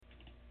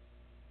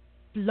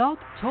Blog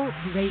Talk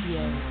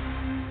Radio.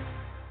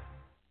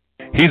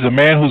 He's a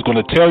man who's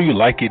going to tell you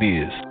like it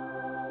is.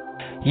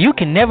 You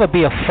can never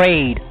be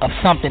afraid of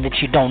something that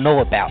you don't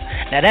know about.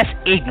 Now that's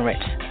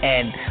ignorance,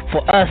 and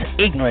for us,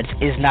 ignorance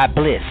is not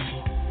bliss.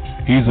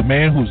 He's a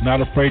man who's not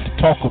afraid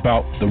to talk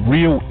about the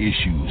real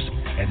issues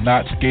and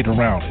not skate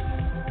around it.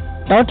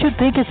 Don't you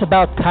think it's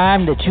about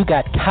time that you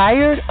got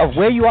tired of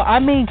where you are? I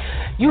mean,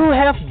 you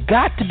have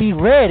got to be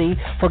ready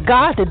for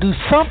God to do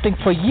something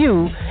for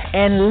you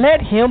and let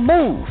Him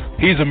move.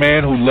 He's a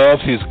man who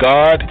loves his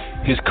God,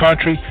 his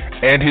country,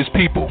 and his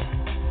people.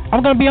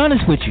 I'm going to be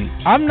honest with you.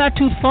 I'm not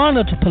too fond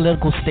of the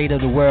political state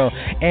of the world,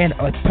 and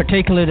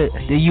particularly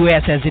the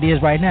U.S. as it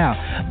is right now.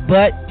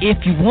 But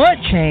if you want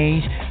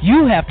change,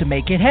 you have to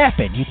make it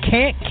happen. You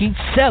can't keep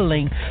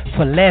settling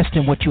for less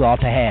than what you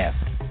ought to have.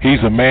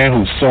 He's a man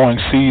who's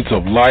sowing seeds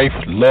of life,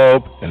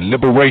 love, and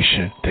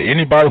liberation to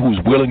anybody who's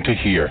willing to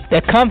hear. There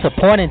comes a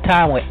point in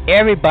time where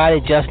everybody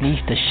just needs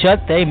to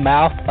shut their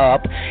mouth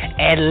up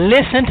and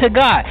listen to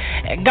God.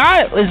 And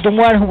God is the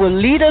one who will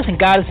lead us, and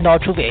God is in all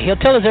truth. He'll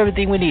tell us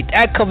everything we need.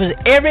 That covers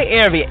every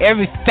area,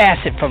 every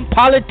facet, from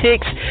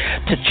politics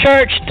to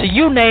church to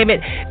you name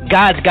it.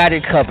 God's got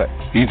it covered.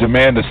 He's a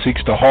man that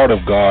seeks the heart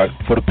of God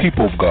for the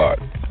people of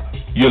God.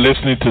 You're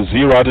listening to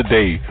Zero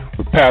Today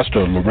with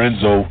Pastor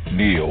Lorenzo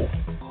Neal.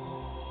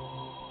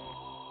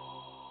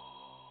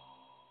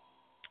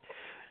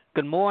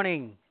 Good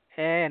morning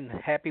and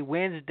happy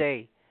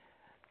Wednesday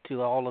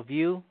to all of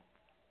you.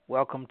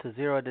 Welcome to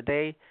Zero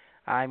Today.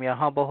 I'm your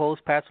humble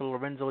host, Pastor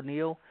Lorenzo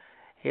Neal,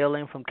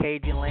 hailing from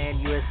Cajun Land,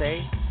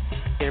 USA,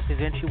 here to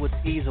present you with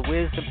seeds of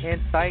wisdom,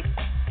 insight,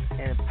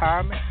 and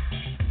empowerment,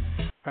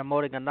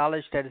 promoting a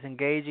knowledge that is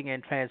engaging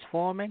and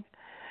transforming,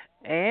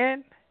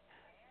 and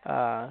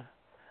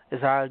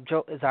is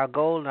our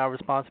goal and our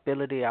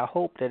responsibility. I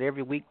hope that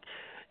every week,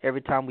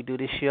 every time we do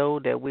this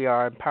show, that we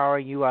are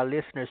empowering you, our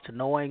listeners, to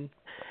knowing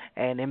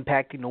and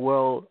impacting the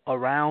world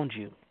around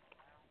you.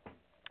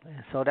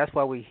 And so that's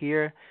why we're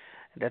here.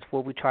 That's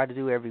what we try to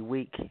do every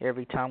week,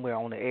 every time we're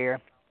on the air.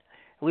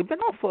 We've been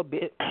off for a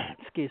bit.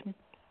 Excuse me.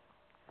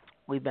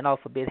 We've been off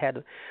a bit.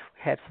 Had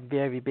some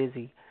very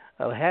busy,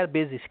 had a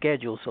busy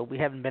schedule, so we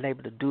haven't been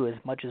able to do as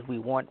much as we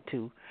want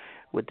to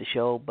with the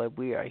show. But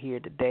we are here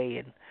today,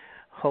 and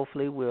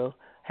hopefully we'll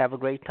have a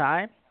great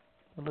time.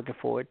 We're looking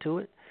forward to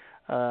it.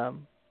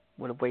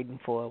 We're waiting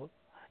for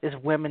it's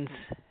Women's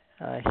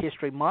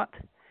History Month.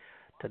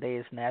 Today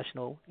is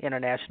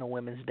International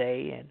Women's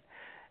Day, and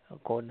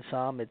according to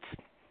some, it's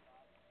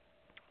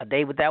a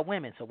day without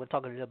women. So we're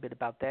talking a little bit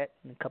about that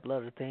and a couple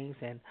other things.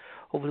 And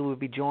hopefully we'll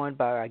be joined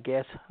by our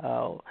guest,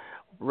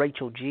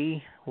 Rachel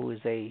G., who is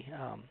a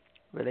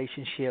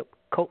relationship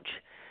coach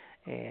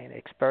and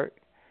expert,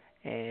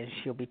 and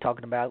she'll be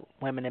talking about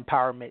women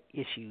empowerment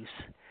issues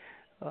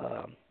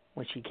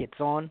when she gets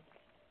on.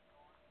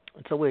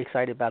 And so we're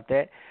excited about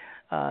that.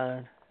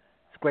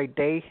 It's a great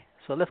day.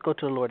 So let's go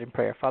to the Lord in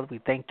prayer. Father,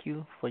 we thank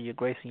you for your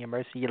grace and your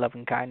mercy, your love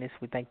and kindness.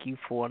 We thank you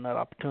for another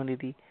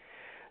opportunity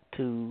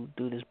to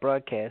do this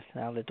broadcast.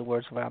 Now let the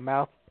words of our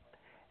mouth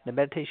and the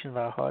meditation of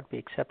our heart be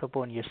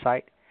acceptable in your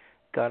sight,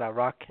 God, our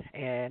rock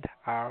and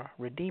our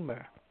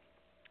Redeemer.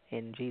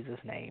 In Jesus'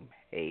 name,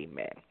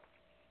 amen.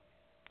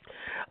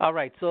 All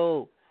right,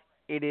 so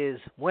it is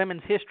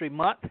Women's History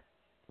Month,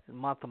 the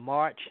month of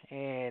March,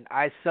 and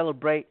I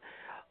celebrate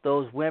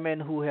those women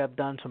who have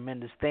done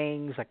tremendous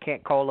things. I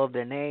can't call up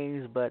their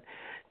names, but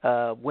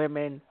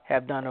women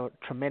have done a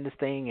tremendous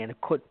thing. And,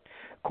 of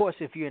course,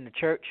 if you're in the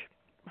church,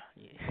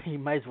 you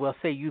might as well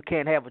say you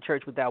can't have a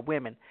church without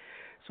women.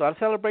 So I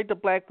celebrate the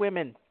black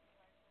women,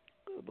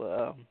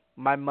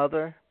 my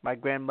mother, my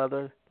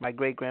grandmother, my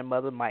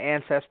great-grandmother, my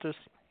ancestors,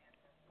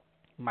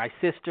 my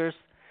sisters,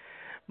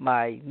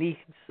 my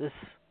nieces,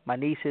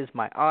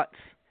 my aunts,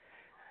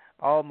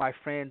 all my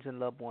friends and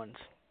loved ones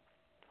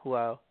who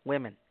are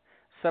women.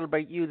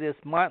 Celebrate you this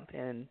month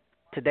and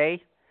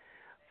today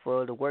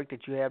for the work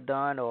that you have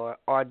done or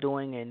are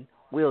doing and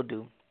will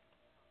do.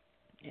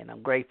 And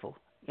I'm grateful.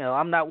 You know,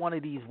 I'm not one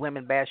of these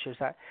women bashers.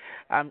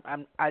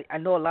 I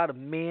know a lot of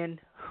men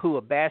who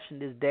are bashing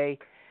this day,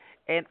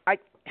 and I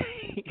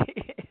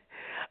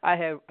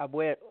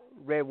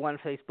read one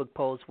Facebook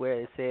post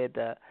where it said,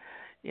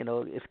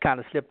 it's kind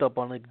of slipped up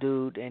on the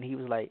dude, and he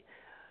was like,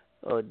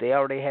 they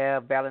already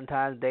have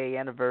Valentine's Day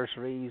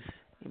anniversaries,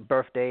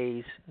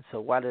 birthdays, so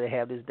why do they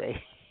have this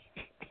day?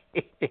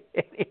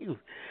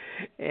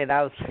 And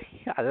I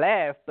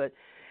laughed, but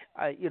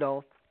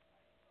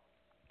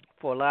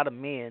for a lot of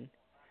men,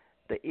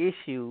 the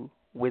issue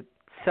with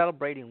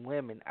celebrating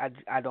women,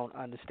 I don't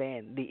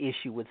understand the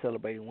issue with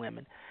celebrating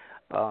women.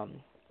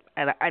 And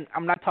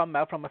I'm not talking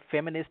about from a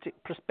feministic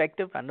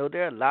perspective. I know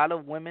there are a lot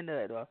of women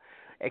that are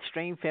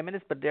extreme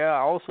feminists, but there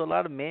are also a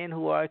lot of men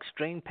who are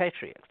extreme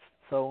patriots.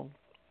 So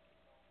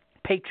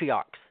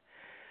patriarchs,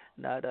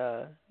 not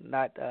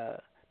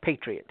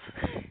patriots.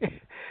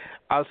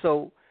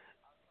 Also,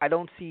 I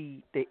don't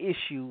see the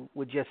issue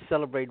with just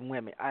celebrating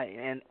women.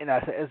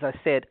 As I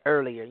said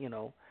earlier,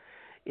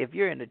 if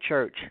you're in the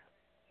church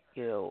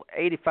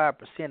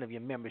 85% of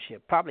your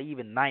membership, probably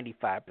even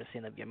 95%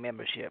 of your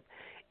membership,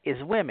 is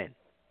women.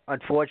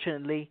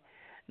 Unfortunately,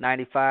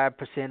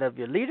 95% of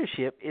your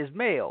leadership is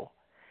male,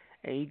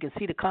 and you can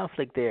see the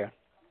conflict there.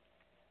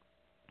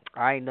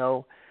 I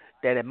know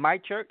that in my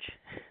church,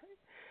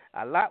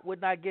 a lot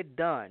would not get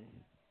done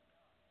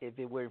if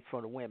it weren't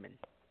for the women.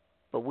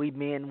 But we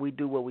men, we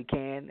do what we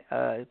can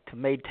to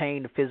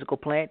maintain the physical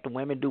plant. The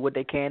women do what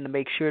they can to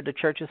make sure the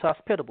church is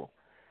hospitable.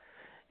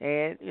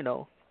 And,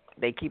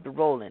 they keep it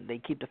rolling. They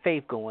keep the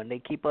faith going. They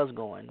keep us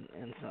going.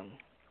 And so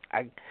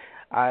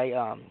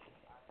I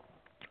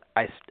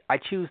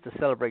choose to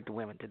celebrate the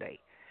women today.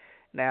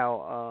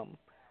 Now,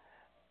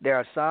 there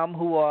are some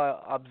who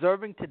are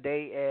observing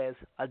today as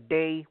a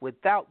day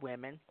without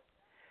women,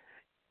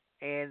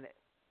 and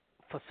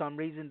for some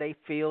reason they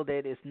feel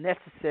that it's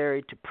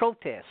necessary to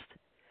protest,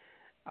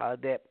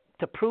 that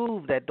to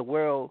prove that the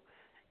world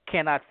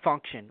cannot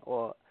function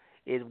or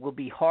it will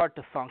be hard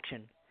to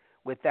function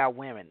without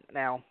women.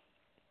 Now,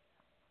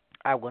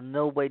 I will in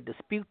no way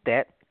dispute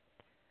that.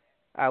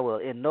 I will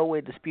in no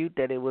way dispute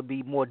that it would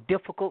be more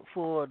difficult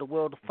for the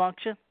world to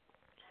function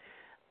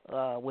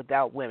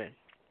without women.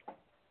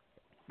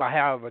 By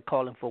however,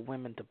 calling for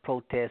women to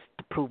protest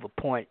to prove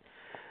a point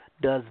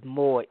does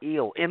more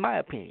ill, in my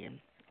opinion.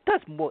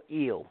 Does more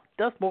ill,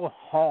 does more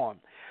harm,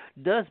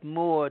 does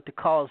more to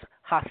cause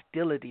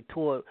hostility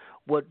toward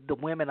what the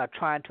women are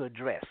trying to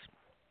address.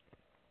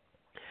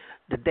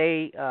 The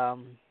day,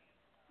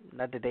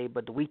 not the day,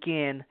 but the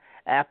weekend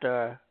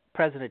after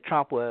President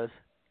Trump was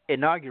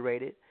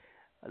inaugurated,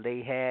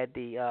 they had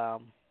the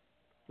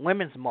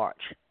Women's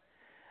March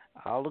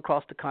all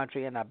across the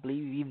country, and I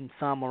believe even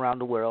some around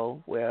the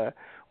world, where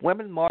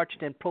women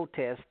marched in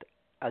protest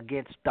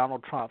against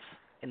Donald Trump's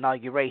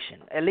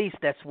inauguration. At least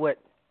that's what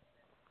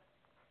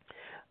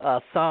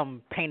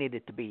some painted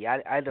it to be.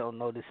 I don't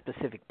know the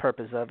specific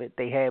purpose of it.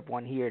 They have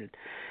one here,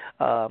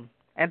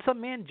 and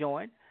some men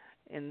joined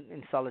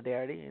in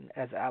solidarity and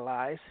as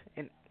allies.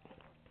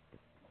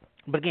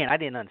 But again, I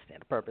didn't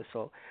understand the purpose,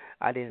 so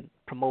I didn't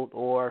promote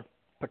or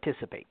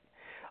participate.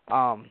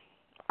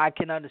 I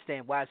can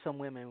understand why some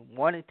women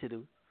wanted to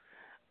do,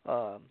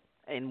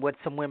 and what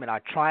some women are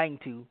trying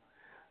to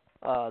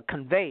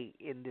convey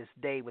in this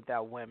day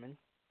without women.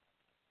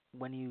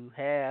 When you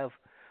have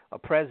a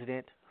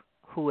president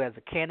who, as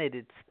a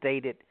candidate,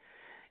 stated,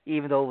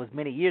 even though it was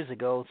many years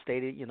ago,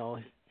 stated,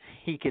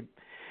 he could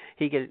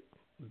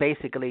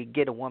basically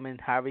get a woman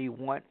however you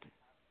want,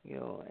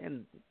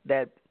 and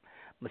that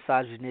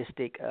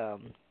misogynistic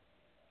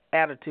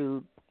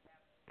attitude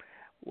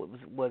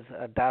was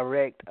a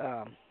direct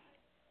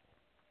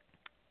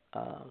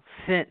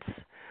sense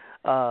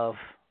of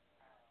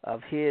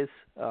his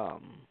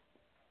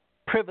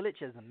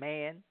privilege as a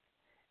man,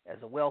 as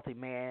a wealthy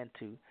man,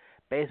 to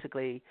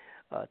basically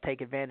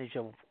take advantage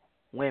of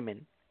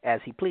women as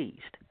he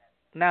pleased.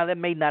 Now, that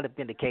may not have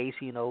been the case.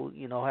 You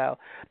know how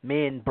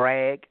men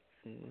brag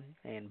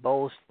and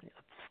boast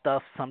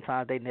stuff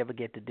sometimes they never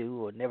get to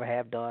do or never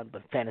have done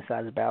but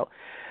fantasize about.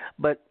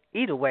 But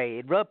either way,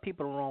 it rubbed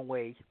people the wrong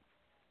way,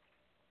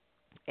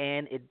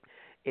 and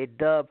it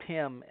dubbed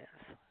him,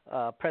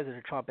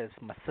 President Trump, as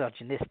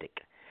misogynistic,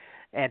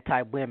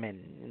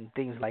 anti-women, and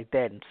things like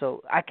that. And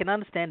so I can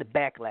understand the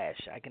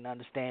backlash. I can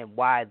understand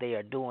why they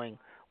are doing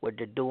what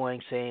they're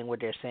doing, saying what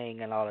they're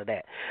saying, and all of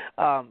that.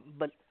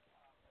 But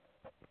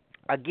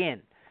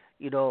again,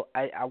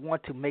 I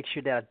want to make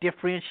sure that I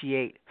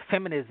differentiate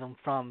feminism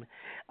from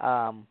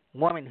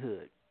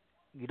womanhood.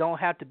 You don't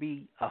have to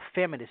be a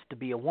feminist to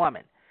be a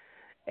woman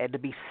and to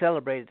be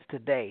celebrated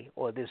today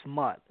or this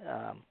month.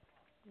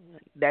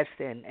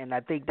 And I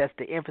think that's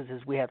the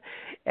emphasis we have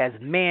as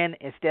men.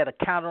 Instead of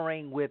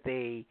countering with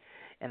an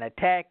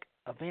attack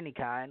of any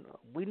kind,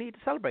 we need to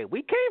celebrate.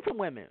 We came from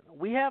women.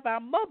 We have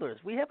our mothers.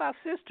 We have our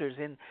sisters,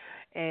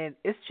 and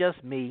it's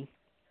just me.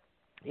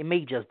 It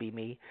may just be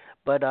me,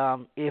 but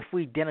if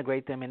we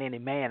denigrate them in any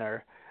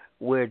manner,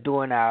 we're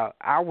doing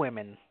our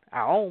women,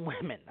 our own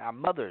women, our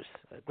mothers,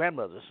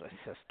 grandmothers, or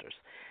sisters,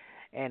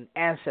 and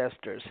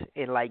ancestors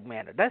in like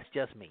manner. That's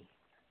just me.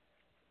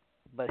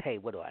 But hey,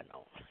 what do I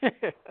know?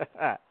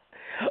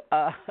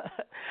 I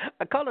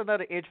call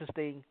another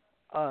interesting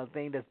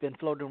thing that's been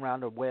floating around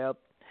the web.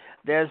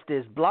 There's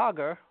this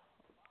blogger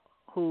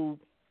who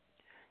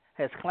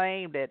has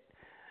claimed that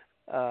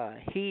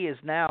he is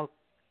now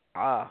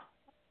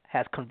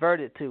has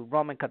converted to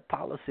Roman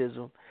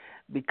Catholicism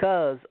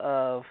because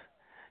of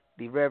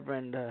the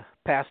Reverend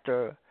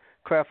Pastor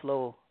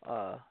Creflo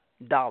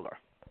Dollar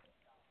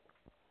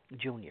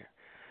Jr.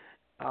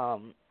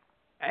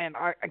 And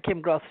I came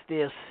across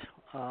this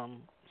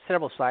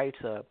several sites,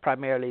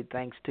 primarily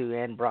thanks to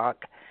Ann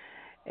Brock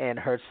and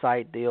her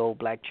site, The Old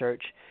Black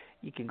Church.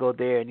 You can go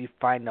there and you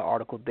find the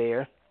article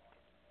there.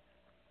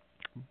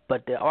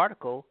 But the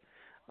article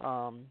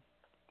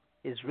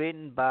is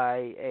written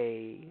by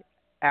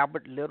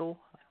Albert Little,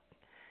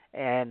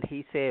 and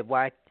he said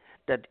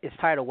that it's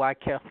titled "Why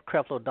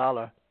Creflo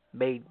Dollar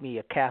Made Me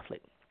a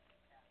Catholic."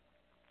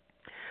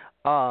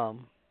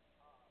 And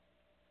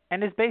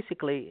it's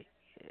basically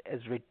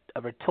as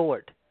a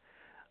retort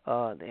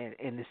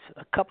and it's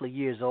a couple of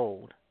years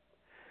old.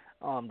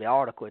 The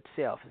article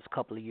itself is a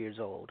couple of years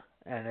old,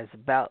 and it's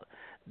about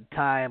the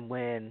time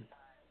when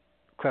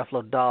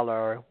Creflo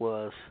Dollar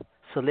was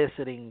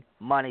soliciting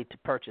money to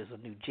purchase a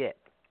new jet.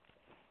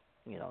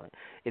 You know,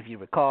 if you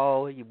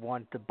recall, he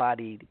wanted to buy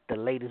the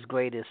latest,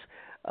 greatest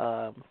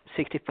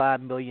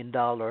 $65 million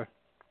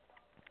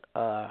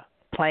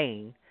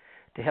plane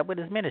to help with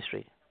his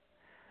ministry.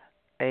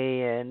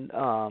 And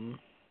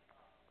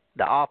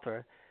the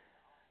author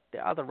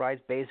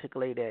writes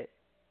basically that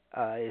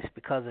it's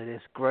because of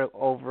this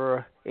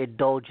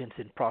overindulgence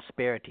in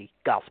prosperity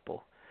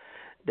gospel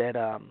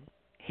that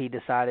he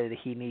decided that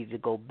he needed to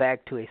go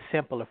back to a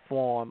simpler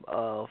form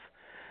of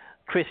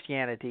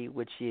Christianity,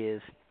 which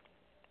is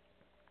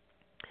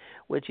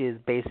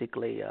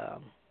basically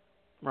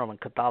Roman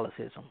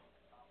Catholicism.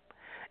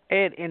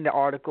 And in the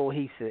article,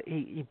 he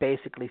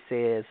basically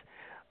says,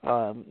 he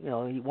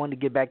wanted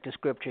to get back to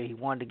Scripture. He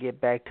wanted to get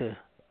back to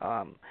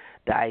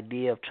the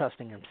idea of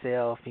trusting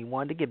himself. He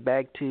wanted to get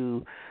back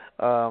to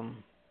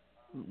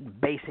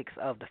basics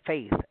of the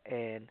faith,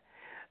 and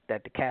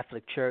that the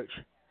Catholic Church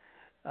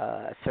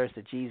asserts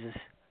that Jesus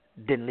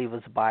didn't leave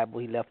us a Bible;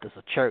 he left us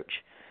a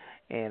church,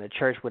 and a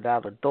church with the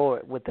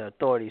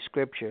authority of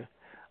Scripture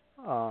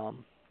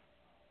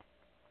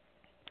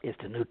is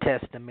the New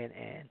Testament,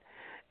 and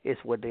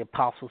it's what the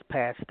apostles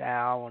passed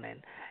down,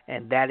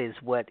 and that is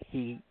what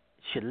he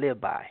should live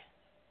by.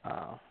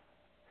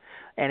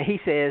 And he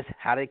says,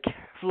 how did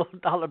Creflo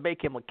Dollar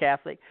make him a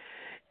Catholic?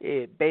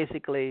 It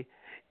basically,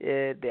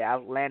 the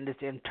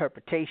outlandish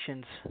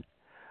interpretations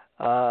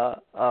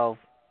of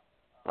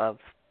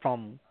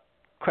from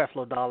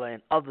Creflo Dollar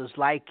and others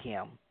like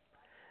him,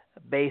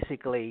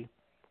 basically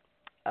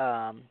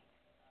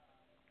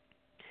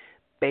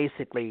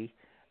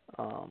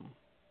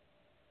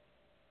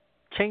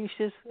changed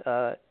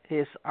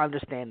his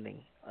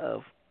understanding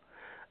of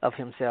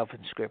himself in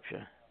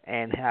Scripture,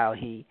 and how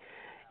he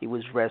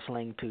was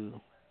wrestling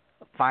to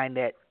find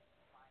that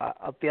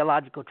a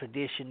theological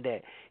tradition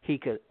that he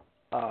could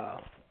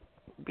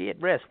be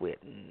at rest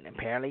with, and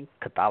apparently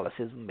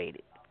Catholicism made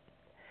it.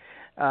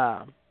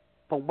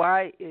 But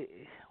why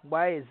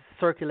is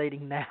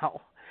circulating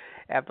now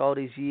after all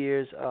these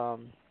years?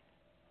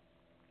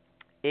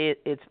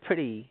 It's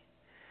pretty,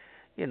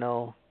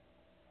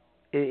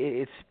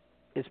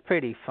 it's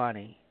pretty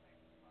funny.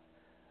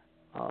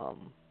 Hold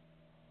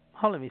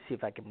on, let me see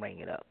if I can bring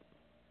it up.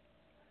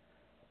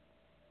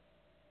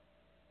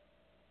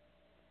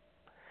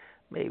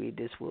 Maybe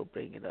this will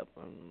bring it up.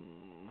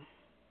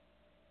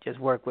 Just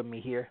work with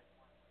me here.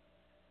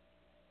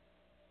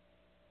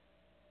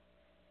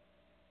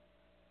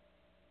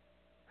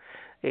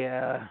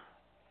 Yeah,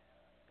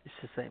 it's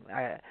the same.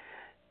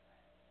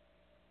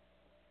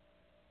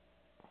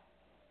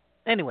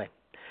 Anyway,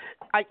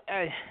 I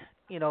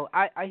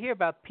hear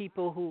about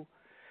people who,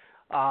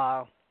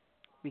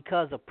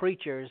 because of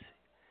preachers,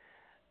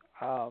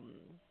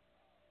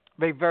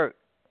 revert,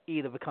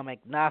 either become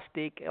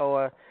agnostic,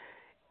 or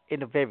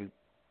in the very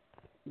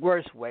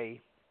worst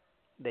way,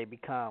 they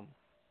become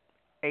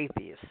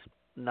atheists,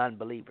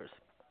 non-believers.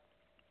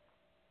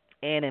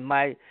 And in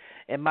my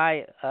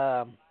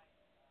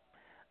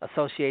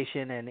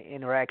association and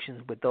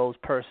interactions with those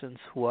persons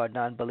who are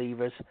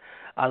non-believers,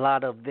 a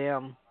lot of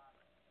them,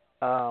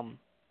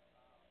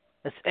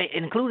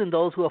 including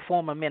those who are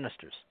former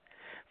ministers,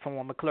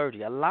 former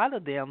clergy, a lot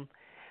of them,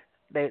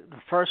 the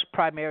first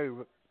primary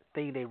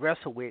thing they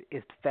wrestle with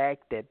is the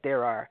fact that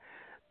there are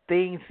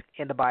things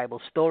in the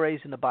Bible, stories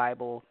in the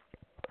Bible,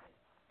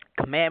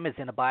 commandments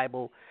in the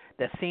Bible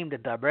that seem to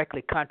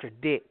directly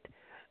contradict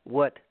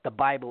what the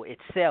Bible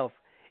itself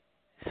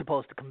is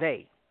supposed to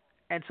convey.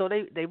 And so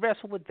they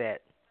wrestle with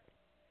that.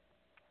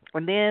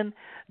 And then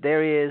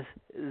there is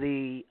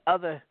the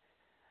other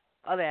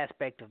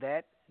aspect of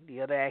that,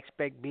 the other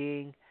aspect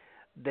being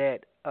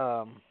that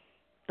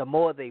the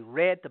more they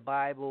read the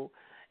Bible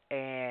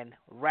and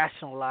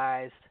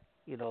rationalized,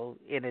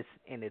 in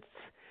its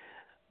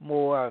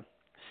more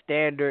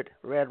standard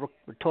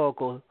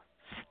rhetorical,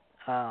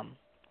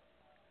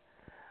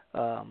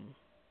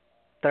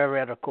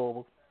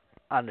 theoretical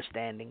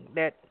understanding,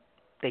 that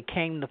they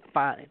came to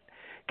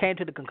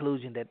the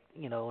conclusion that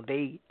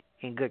they,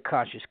 in good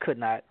conscience, could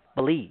not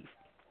believe.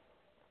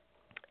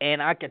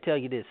 And I can tell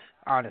you this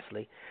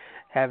honestly,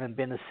 having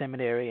been to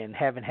seminary and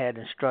having had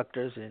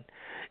instructors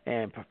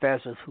and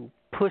professors who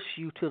push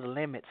you to the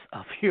limits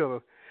of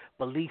your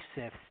belief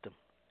system.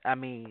 I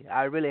mean,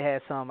 I really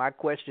had some. I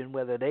questioned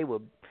whether they were,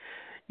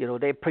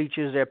 they're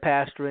preachers, they're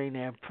pastoring,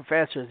 they're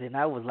professors, and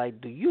I was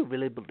like, do you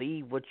really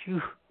believe what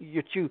you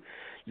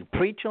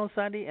preach on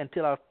Sunday?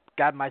 Until I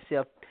got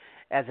myself,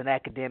 as an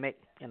academic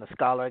and a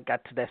scholar,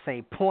 got to that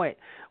same point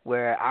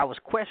where I was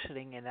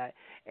questioning, and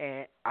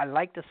I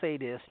like to say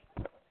this: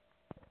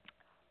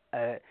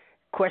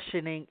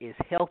 questioning is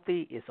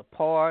healthy. It's a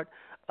part.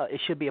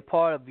 It should be a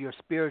part of your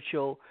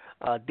spiritual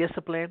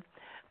discipline,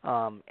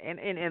 and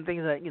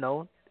things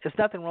that There's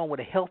nothing wrong with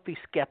a healthy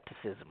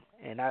skepticism.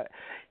 And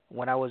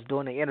when I was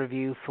doing the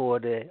interview for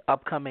the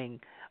upcoming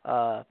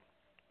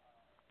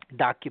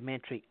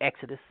documentary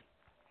Exodus,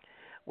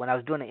 when I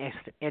was doing an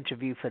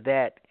interview for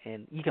that,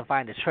 and you can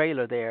find the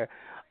trailer there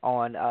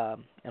on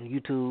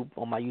YouTube,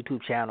 on my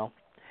YouTube channel.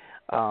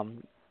 I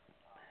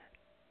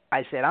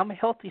said I'm a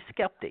healthy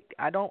skeptic.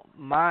 I don't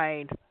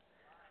mind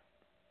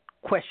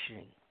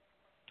questioning.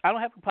 I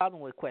don't have a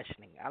problem with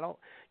questioning.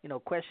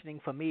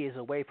 Questioning for me is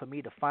a way for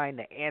me to find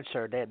the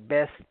answer that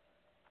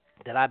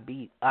I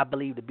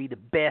believe to be the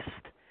best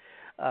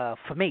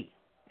for me.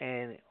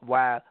 And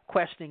while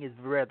questioning is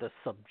rather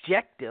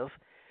subjective,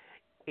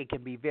 it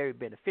can be very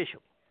beneficial.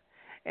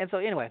 And so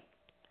anyway,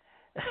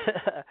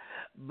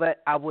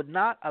 but I would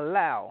not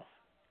allow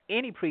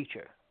any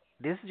preacher,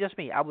 this is just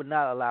me, I would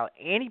not allow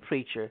any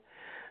preacher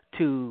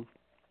to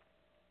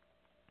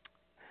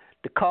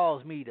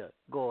cause me to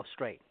go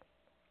astray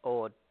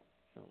or,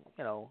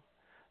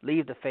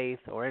 leave the faith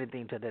or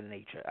anything to that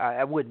nature.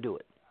 I wouldn't do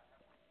it.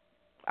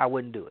 I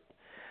wouldn't do it.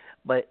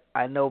 But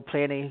I know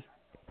plenty,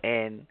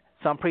 and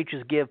some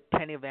preachers give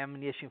plenty of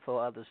ammunition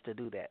for others to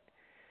do that.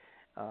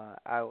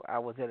 I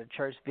was at a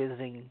church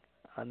visiting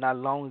not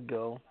long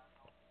ago,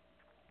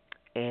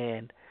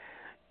 and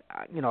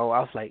I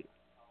was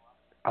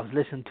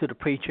listening to the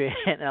preacher,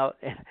 and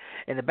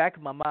in the back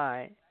of my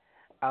mind,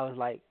 I was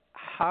like,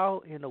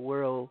 how in the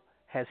world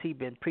has he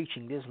been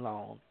preaching this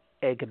long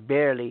and could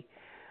barely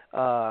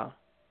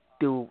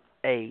do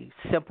a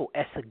simple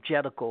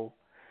exegetical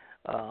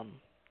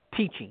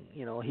teaching?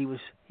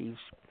 He's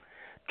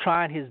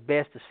trying his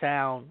best to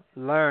sound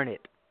learned,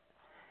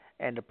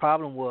 and the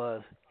problem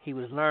was he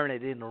was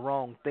learning in the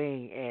wrong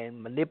thing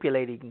and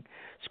manipulating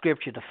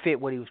scripture to fit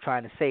what he was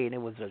trying to say, and it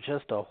was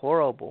just a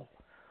horrible,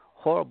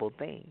 horrible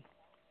thing.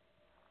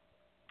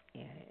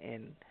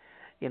 And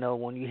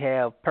when you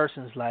have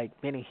persons like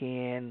Benny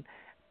Hinn,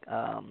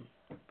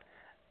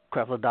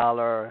 Creflo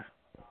Dollar,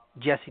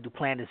 Jesse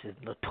Duplantis is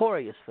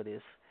notorious for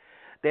this.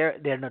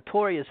 They're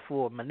notorious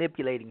for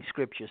manipulating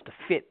scriptures to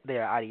fit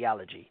their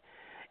ideology,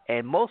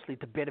 and mostly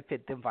to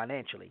benefit them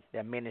financially,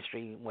 their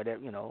ministry, whatever,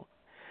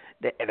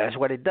 that's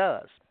what it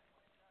does.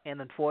 And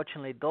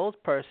unfortunately, those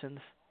persons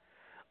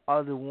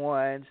are the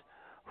ones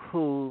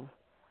who,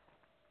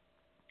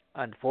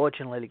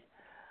 unfortunately,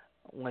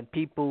 when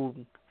people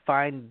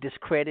find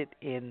discredit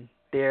in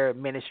their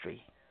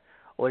ministry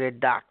or their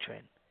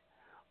doctrine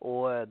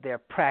or their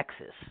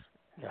praxis,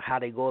 how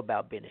they go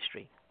about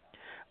ministry,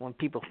 when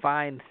people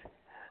find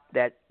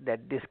that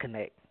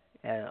disconnect,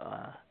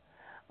 that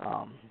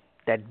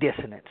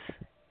dissonance,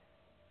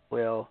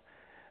 well,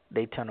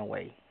 they turn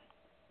away.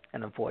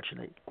 And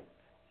unfortunately,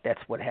 that's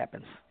what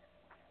happens.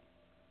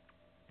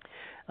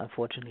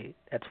 Unfortunately,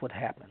 that's what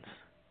happens.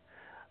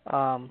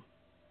 I'm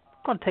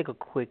going to take a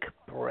quick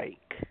break.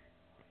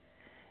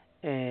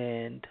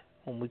 And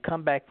when we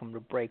come back from the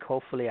break,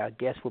 hopefully our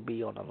guests will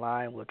be on the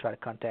line. We'll try to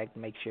contact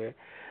and make sure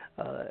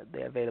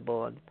they're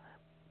available.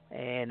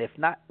 And if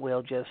not,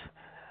 we'll just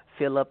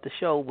fill up the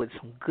show with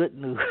some good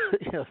news,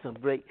 some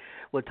great.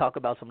 We'll talk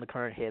about some of the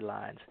current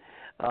headlines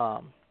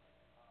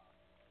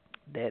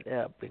that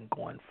have been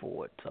going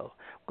forward. So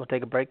we're going to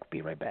take a break. We'll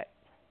be right back.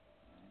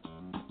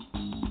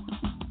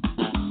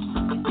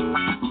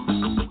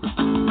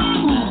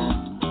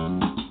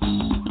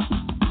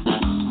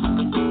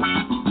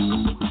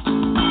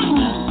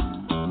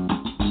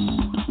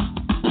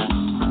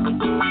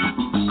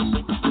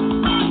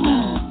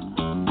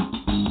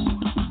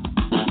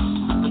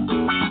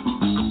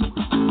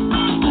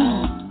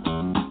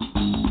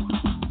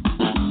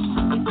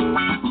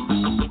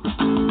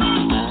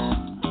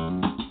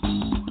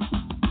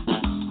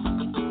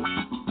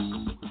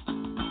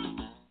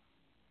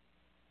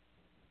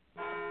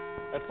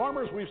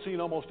 We've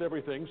seen almost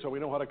everything, so we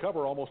know how to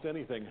cover almost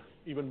anything,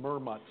 even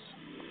mermutts.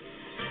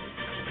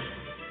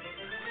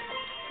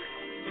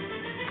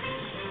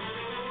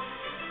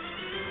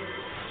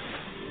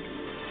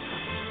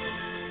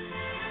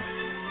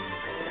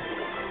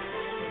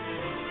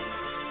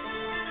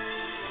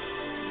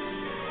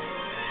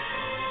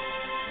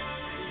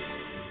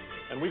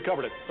 And we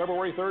covered it,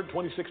 February 3rd,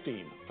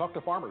 2016. Talk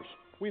to farmers.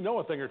 We know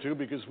a thing or two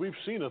because we've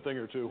seen a thing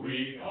or two.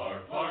 We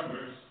are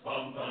farmers.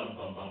 Bum, bum,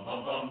 bum, bum,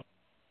 bum, bum.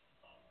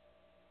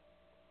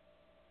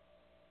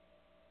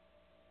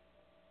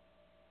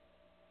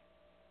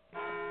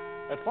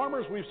 At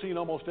Farmers, we've seen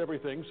almost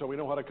everything, so we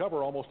know how to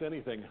cover almost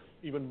anything,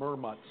 even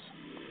mermutts.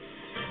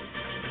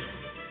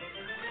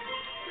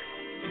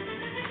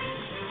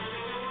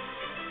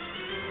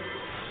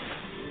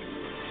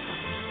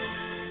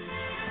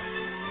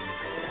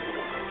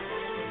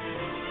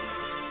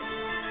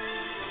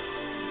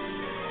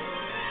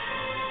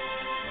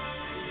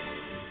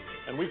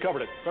 And we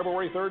covered it,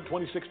 February 3rd,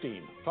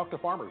 2016. Talk to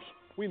farmers.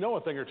 We know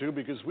a thing or two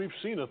because we've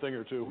seen a thing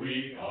or two.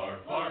 We are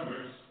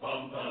farmers.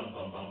 Bum, bum,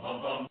 bum, bum,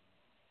 bum, bum.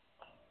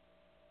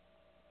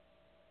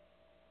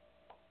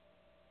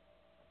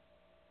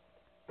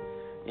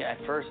 Yeah,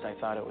 at first I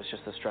thought it was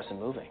just the stress of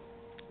moving.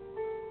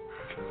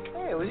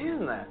 Hey, I was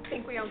using that.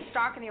 Think we own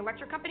stock in the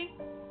electric company?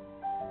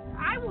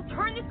 I will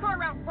turn this car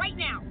around right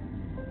now.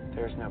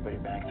 There's nobody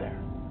back there.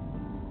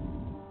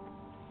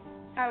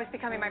 I was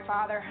becoming my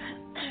father.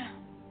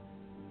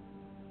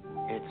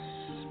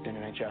 It's been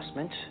an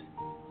adjustment,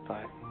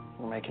 but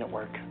We're making it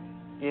work.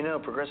 You know,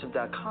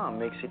 Progressive.com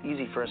makes it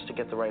easy for us to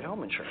get the right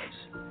home insurance.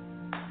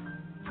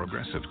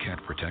 Progressive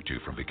can't protect you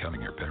from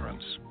becoming your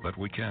parents, but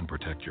we can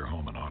protect your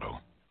home and auto.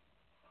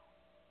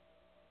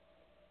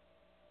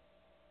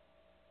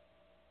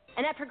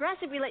 And at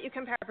Progressive, we let you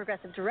compare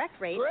Progressive direct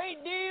rates.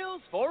 Great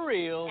deals for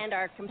real. And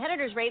our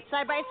competitors' rates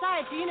side by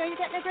side, so you know you're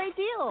getting a great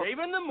deal.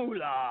 Saving the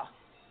moolah.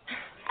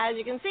 As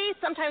you can see,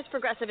 sometimes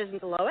Progressive isn't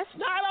the lowest.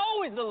 Not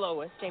always the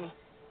lowest. Jamie,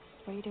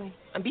 what are you doing?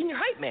 I'm being your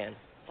hype man.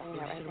 Doing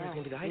that right now.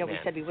 Gonna be the hype No, man. we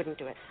said we wouldn't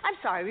do it. I'm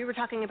sorry, we were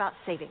talking about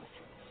savings.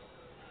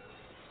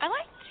 I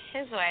liked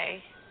his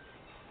way.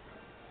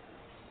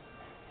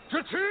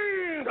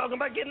 Cha-ching! Talking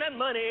about getting that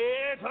money.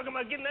 Talking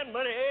about getting that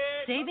money.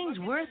 Savings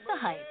worth the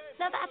hype.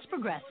 Now that's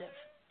Progressive.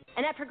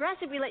 And at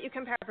Progressive, we let you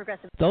compare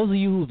Progressive. Those of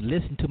you who've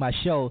listened to my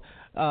show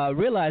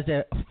realize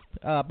that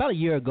about a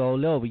year ago, a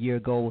little over a year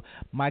ago,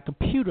 my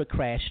computer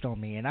crashed on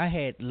me, and I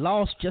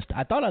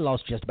thought I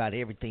lost just about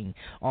everything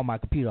on my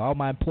computer, all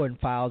my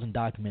important files and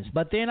documents.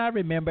 But then I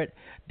remembered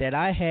that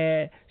I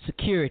had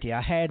security.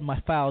 I had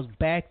my files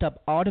backed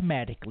up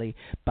automatically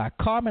by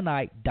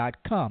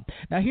Carbonite.com.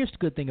 Now, here's the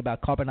good thing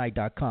about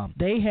Carbonite.com.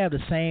 They have the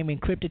same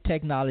encrypted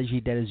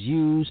technology that is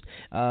used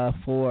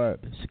for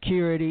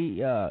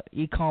security,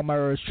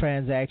 e-commerce,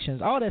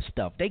 transactions, all that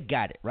stuff. They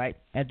got it, right?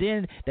 And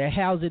then they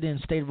house it in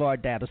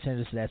state-of-the-art data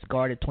centers that's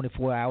guarded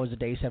 24 hours a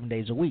day, 7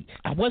 days a week.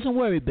 I wasn't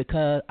worried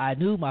because I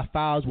knew my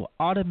files were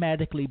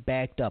automatically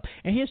backed up.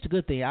 And here's the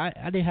good thing. I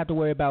didn't have to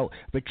worry about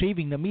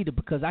retrieving them either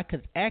because I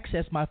could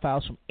access my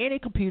files from any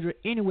computer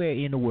anywhere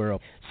in the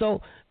world.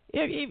 So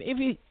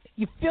if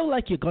you feel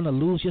like you're going to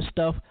lose your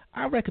stuff,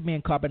 I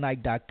recommend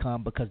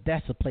Carbonite.com because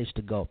that's the place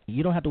to go.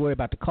 You don't have to worry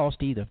about the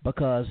cost either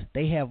because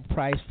they have a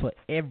price for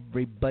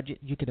every budget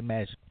you can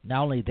imagine.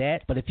 Not only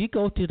that, but if you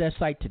go to their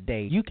site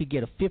today, you could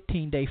get a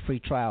 15-day free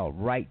trial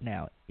right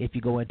now if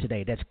you go in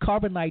today. That's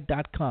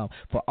Carbonite.com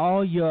for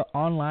all your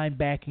online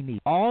backing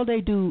needs. All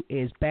they do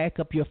is back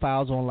up your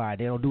files online.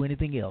 They don't do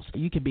anything else.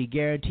 You can be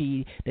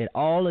guaranteed that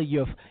all of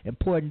your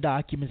important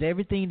documents,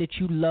 everything that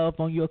you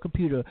love on your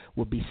computer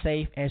will be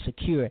safe and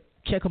secure.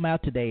 Check them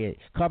out today at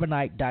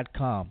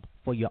Carbonite.com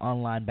for your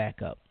online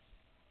backup.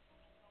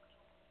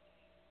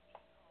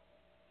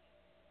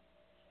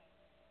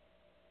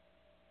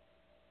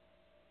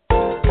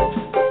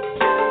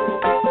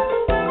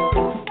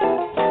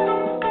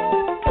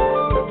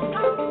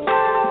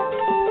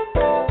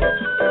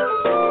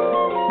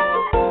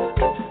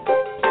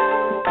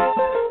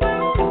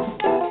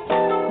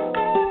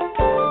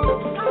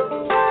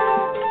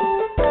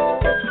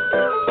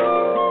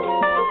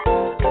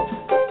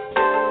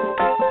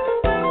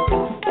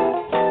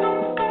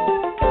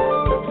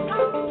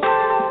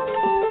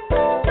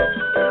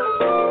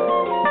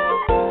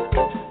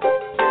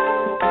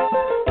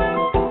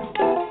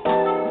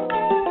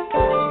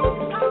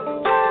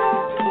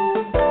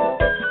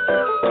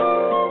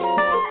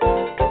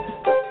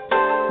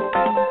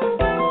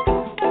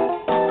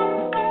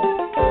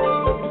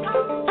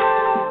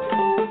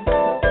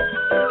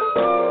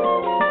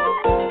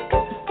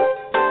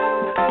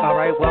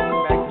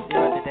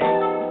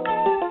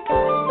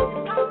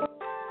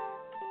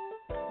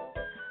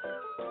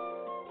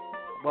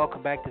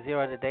 Welcome back to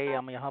Zero Today.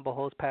 I'm your humble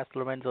host, Pastor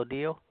Lorenzo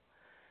Deal,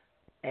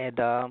 and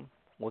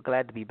we're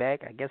glad to be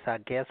back. I guess our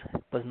guest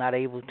was not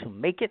able to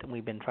make it, and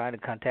we've been trying to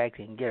contact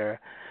her and get her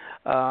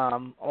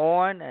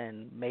on,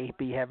 and may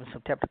be having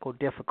some technical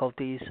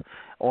difficulties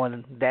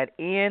on that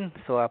end,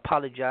 so I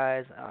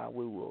apologize.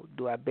 We will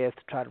do our best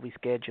to try to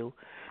reschedule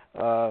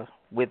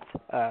with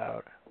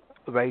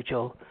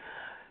Rachel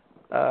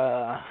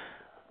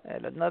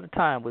at another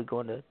time. We're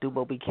going to do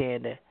what we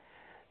can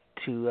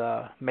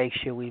to make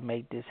sure we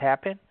make this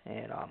happen.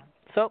 And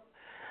so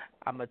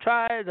I'm going to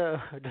try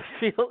to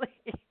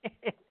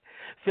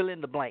fill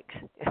in the blanks.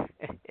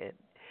 It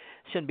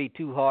shouldn't be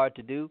too hard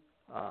to do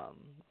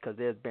because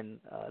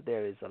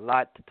there is a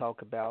lot to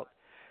talk about,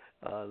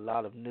 a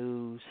lot of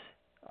news.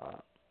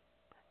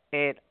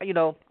 And, you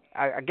know,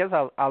 I guess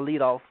I'll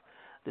lead off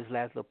this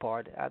last little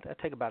part. I'll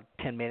take about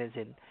 10 minutes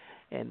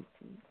and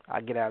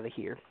I'll get out of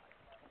here.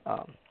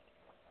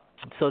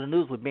 So the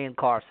news with Ben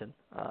Carson,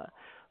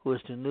 who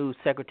is the new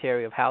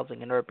Secretary of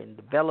Housing and Urban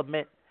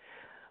Development,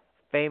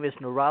 famous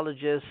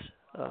neurologist,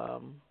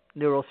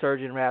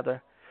 neurosurgeon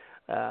rather,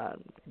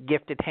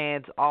 gifted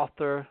hands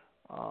author,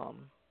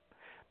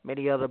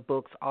 many other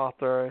books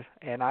author,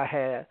 and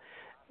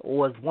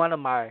was one of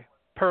my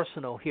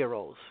personal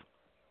heroes,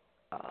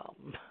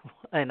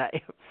 and I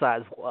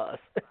emphasize was.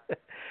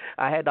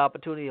 I had the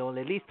opportunity on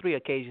at least 3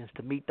 occasions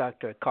to meet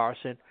Dr.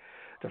 Carson.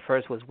 The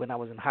first was when I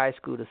was in high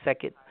school. The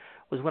second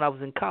was when I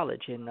was in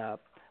college and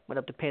went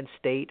up to Penn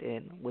State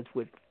and was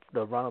with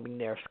the Ronald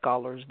McNair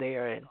scholars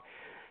there, and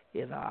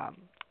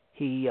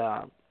he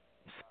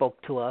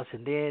spoke to us.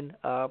 And then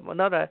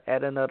another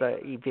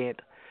event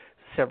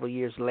several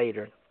years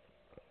later,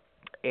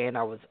 and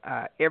I was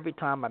every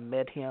time I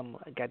met him,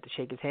 I got to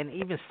shake his hand,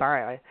 even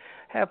sign.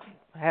 I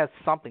have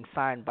something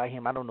signed by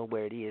him. I don't know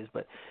where it is,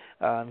 but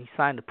he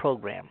signed the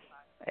program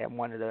at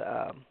one of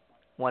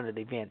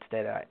the events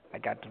that I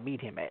got to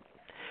meet him at.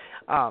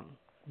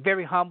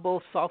 very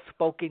humble,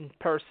 soft-spoken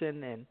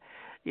person, and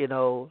you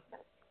know,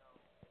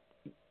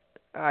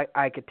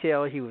 I could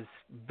tell he was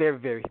very,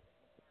 very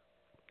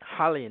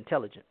highly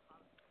intelligent,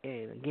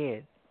 and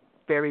again,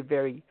 very,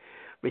 very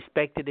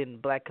respected in the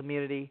black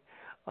community.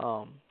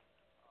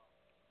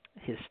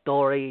 His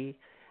story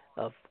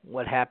of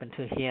what happened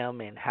to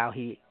him and how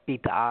he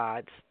beat the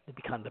odds to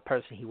become the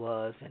person he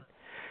was,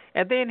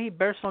 and then he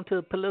burst onto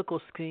the political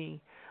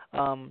scene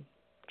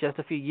just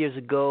a few years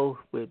ago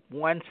with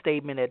one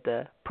statement at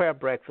the prayer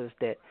breakfast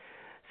that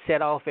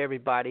set off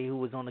everybody who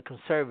was on the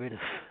conservative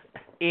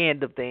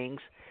end of things.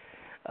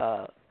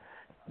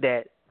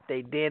 That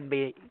they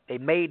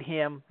made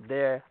him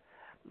their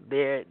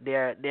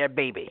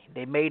baby.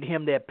 They made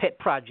him their pet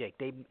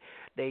project.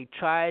 They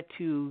tried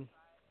to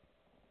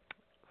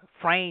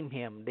frame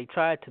him. They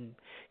tried to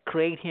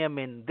create him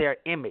in their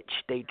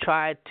image. They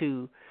tried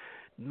to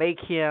make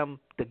him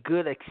the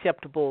good,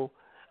 acceptable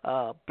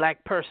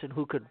black person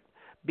who could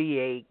be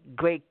a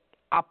great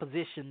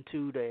opposition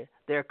to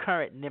their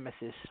current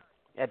nemesis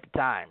at the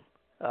time,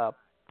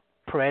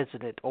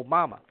 President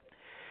Obama.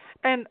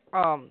 And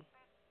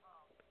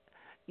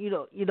you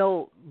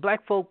know,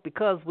 black folk,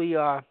 because we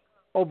are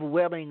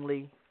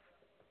overwhelmingly,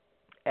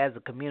 as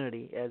a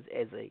community, as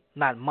a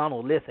not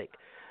monolithic,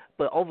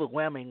 but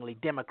overwhelmingly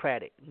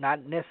Democratic,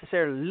 not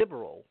necessarily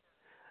liberal,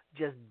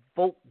 just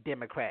vote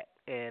Democrat,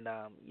 and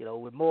you know,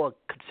 we're more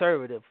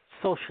conservative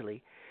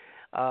socially.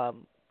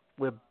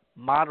 We're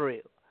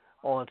moderate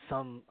on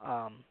some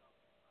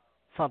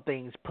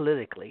things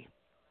politically,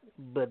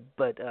 but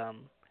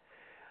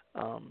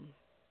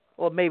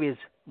or maybe it's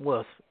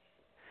worse.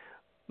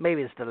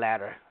 Maybe it's the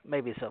latter.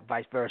 Maybe it's a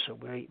vice versa.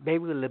 Maybe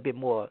we're a little bit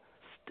more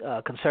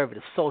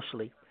conservative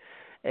socially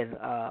and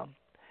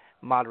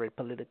moderate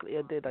politically.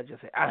 Did I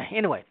just say?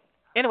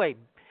 Anyway,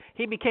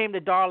 he became the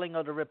darling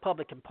of the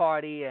Republican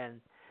Party,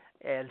 and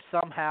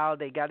somehow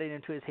they got it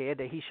into his head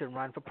that he should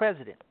run for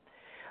president.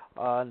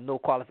 No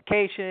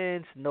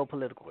qualifications, no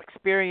political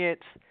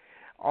experience,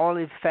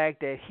 only the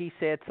fact that he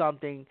said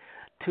something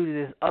to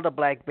this other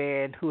black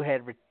man who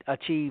had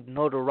achieved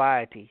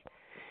notoriety.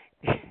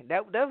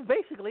 That was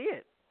basically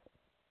it.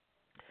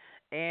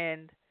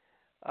 And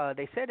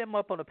they set him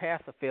up on a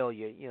path of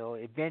failure. You know,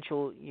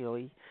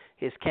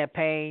 his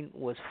campaign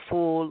was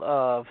full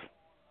of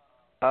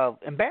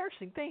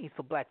embarrassing things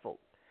for black folk.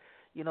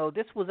 You know,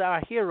 this was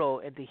our hero,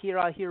 and to hear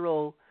our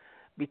hero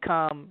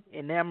become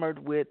enamored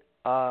with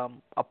a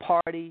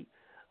party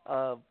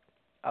of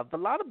a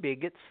lot of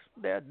bigots.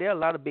 There are a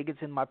lot of bigots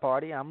in my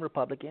party. I'm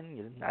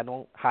Republican. I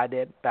don't hide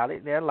that about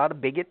it. There are a lot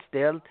of bigots.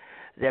 There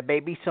may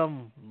be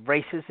some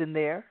racists in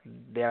there.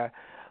 There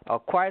are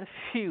quite a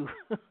few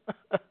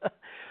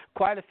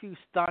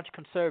staunch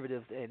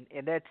conservatives.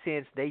 In that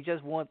sense, they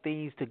just want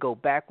things to go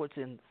backwards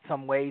in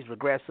some ways,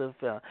 regressive,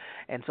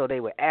 and so they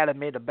were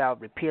adamant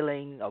about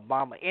repealing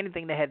Obama,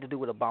 anything that had to do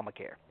with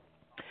Obamacare.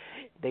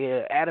 They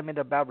are adamant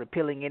about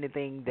repealing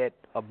anything that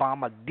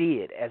Obama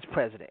did as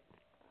president.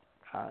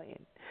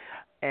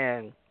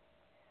 And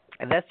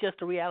that's just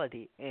the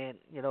reality. And,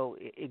 you know,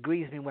 it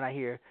grieves me when I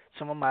hear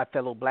some of my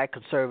fellow black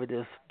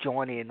conservatives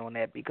join in on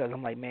that, because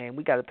I'm like, man,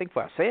 we got to think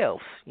for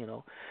ourselves, you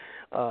know.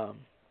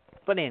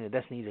 But anyway,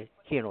 that's neither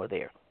here nor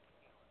there.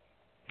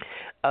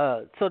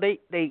 So they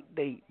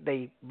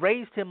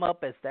raised him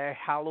up as their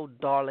hallowed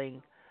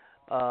darling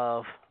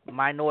of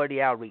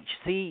minority outreach.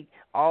 See,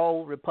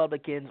 all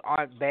Republicans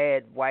aren't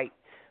bad white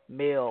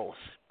males,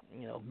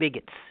 you know,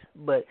 bigots,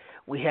 but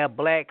we have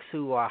blacks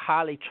who are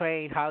highly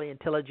trained, highly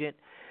intelligent,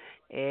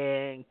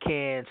 and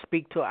can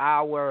speak to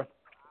our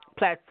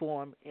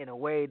platform in a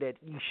way that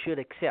you should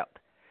accept.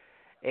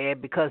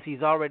 And because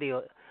he's already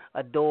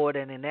adored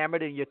and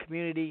enamored in your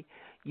community,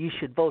 you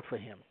should vote for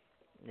him.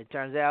 It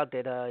turns out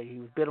that he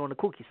was a bit on the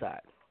kooky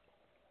side.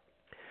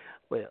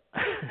 Well,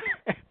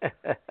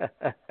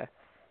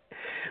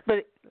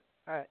 but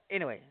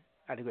anyway,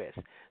 I digress.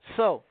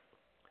 So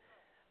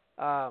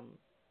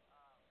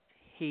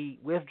he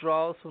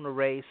withdraws from the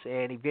race,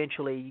 and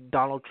eventually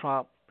Donald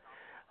Trump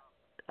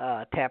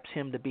taps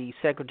him to be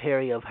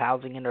Secretary of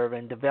Housing and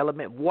Urban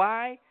Development.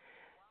 Why?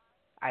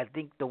 I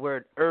think the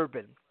word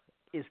urban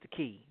is the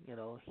key. You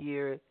know,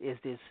 here is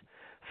this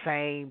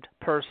famed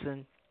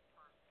person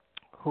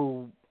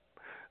who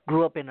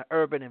grew up in an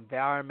urban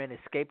environment,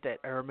 escaped that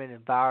urban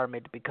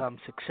environment to become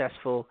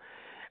successful,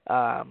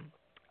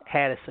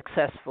 had a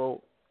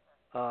successful,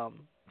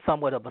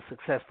 somewhat of a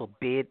successful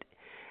bid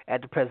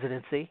at the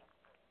presidency.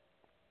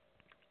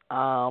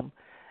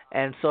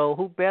 And so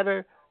who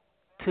better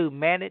to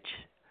manage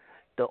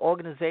the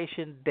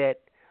organization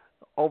that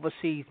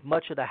oversees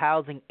much of the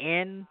housing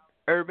in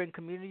urban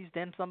communities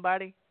than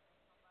somebody?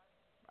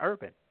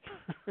 Urban.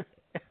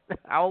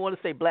 I don't want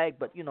to say black,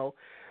 but, you know,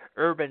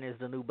 urban is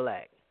the new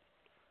black.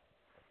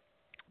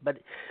 But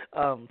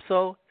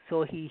so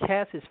he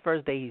has his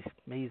first day.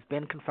 He's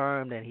been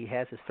confirmed, and he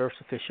has his first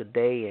official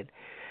day,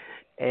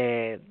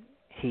 and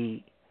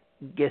he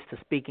gets to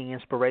speaking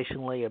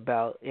inspirationally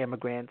about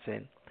immigrants,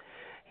 and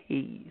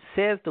he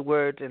says the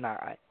words. And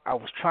I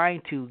was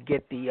trying to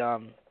get the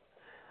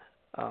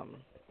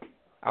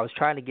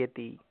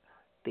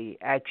the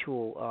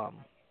actual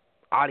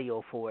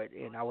audio for it,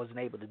 and I wasn't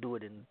able to do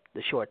it in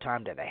the short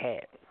time that I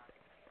had.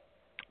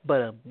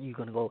 But you're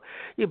gonna go,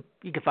 you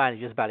can find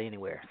it just about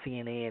anywhere.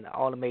 CNN,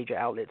 all the major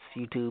outlets,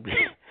 YouTube,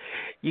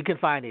 you can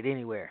find it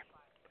anywhere.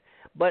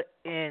 But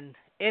in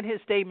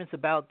his statements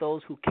about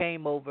those who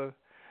came over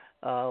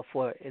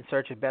for in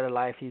search of better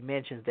life, he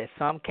mentions that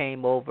some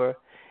came over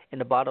in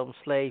the bottom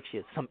slave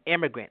ships. Some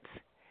immigrants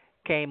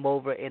came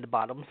over in the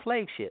bottom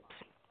slave ships,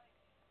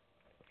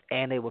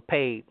 and they were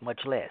paid much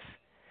less.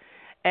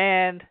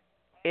 And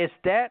it's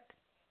that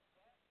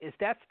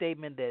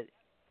statement that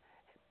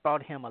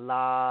brought him a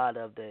lot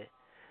of the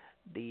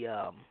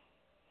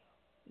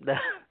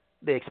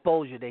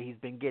exposure that he's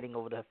been getting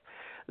over the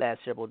last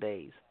several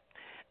days.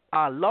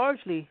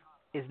 Largely,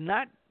 is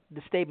not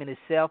the statement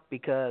itself,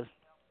 because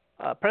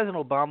President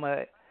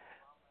Obama,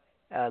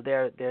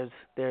 there's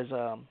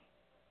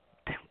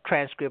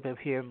transcript of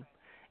him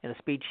in a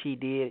speech he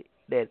did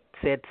that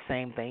said the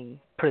same thing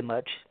pretty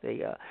much.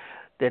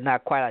 They're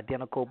not quite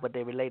identical, but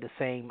they relay the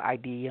same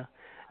idea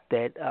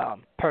that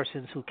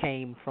persons who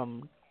came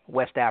from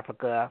West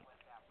Africa,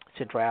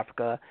 Central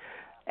Africa,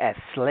 as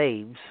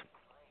slaves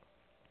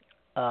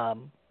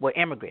were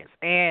immigrants.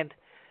 And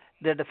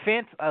the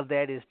defense of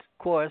that is,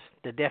 of course,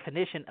 the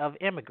definition of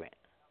immigrant.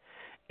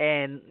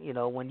 And,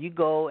 when you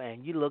go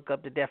and you look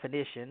up the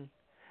definition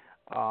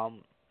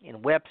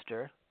in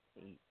Webster,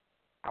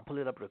 I'll pull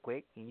it up real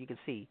quick, and you can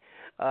see.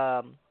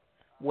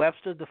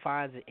 Webster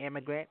defines an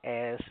immigrant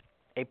as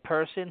a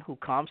person who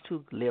comes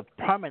to live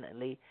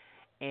permanently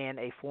in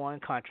a foreign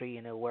country,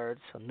 in other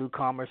words, a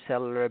newcomer,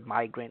 settler,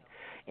 migrant,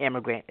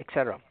 immigrant,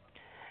 etc.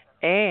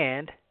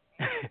 And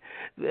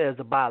there's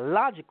a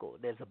biology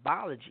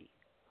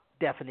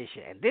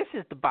definition, and this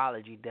is the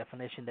biology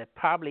definition that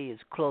probably is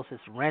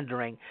closest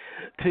rendering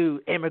to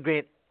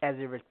immigrant as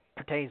it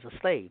pertains to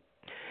slave: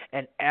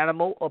 an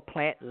animal or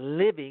plant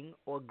living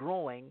or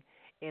growing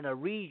in a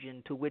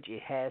region to which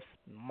it has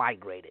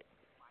migrated.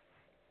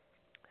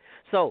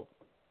 So,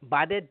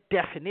 by that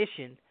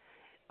definition,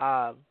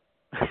 Dr.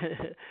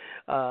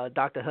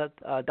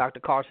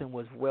 Carson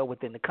was well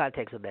within the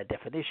context of that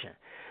definition,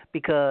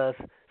 because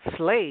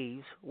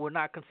slaves were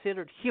not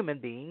considered human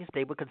beings;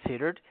 they were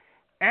considered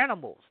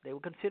animals. They were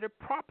considered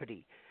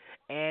property,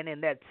 and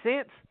in that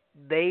sense,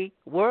 they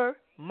were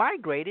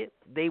migrated.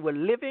 They were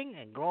living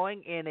and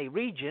growing in a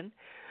region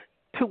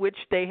to which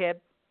they had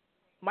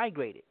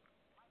migrated.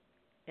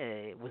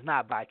 It was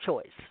not by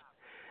choice.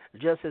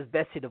 Just as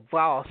Betsy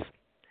DeVos,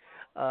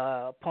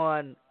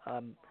 upon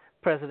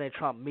President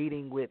Trump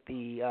meeting with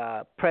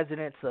the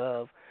presidents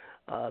of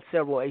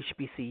several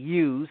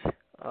HBCUs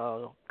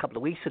a couple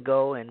of weeks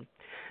ago, and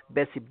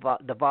Betsy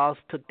DeVos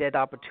took that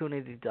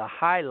opportunity to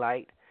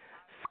highlight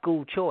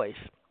school choice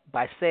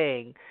by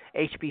saying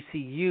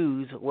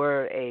HBCUs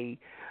were a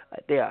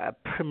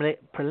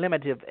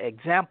primitive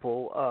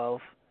example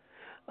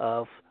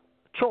of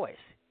choice,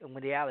 and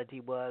when the reality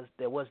was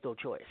there was no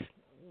choice.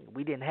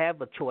 We didn't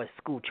have a choice,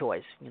 school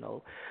choice.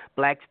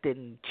 Blacks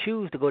didn't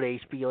choose to go to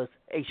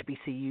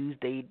HBCUs.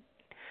 They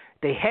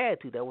had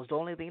to. That was the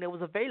only thing that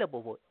was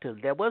available to.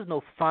 There was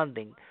no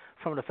funding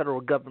from the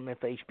federal government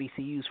for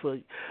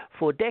HBCUs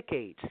for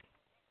decades.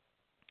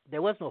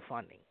 There was no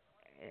funding.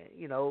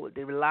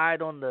 They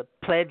relied on the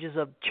pledges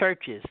of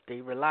churches.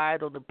 They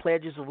relied on the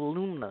pledges of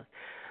alumni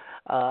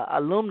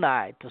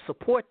to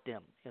support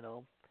them.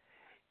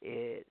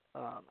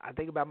 I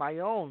think about my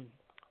own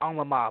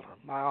alma mater.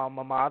 My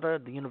alma mater,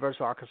 the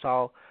University of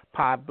Arkansas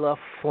Pine Bluff,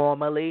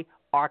 formerly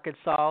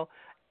Arkansas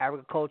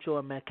Agricultural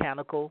and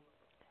Mechanical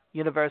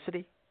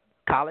University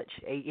College,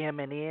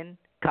 AM&N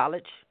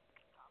College.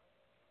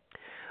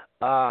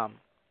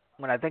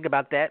 When I think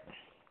about that,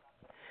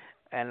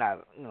 and I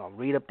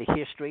read up the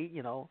history,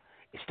 it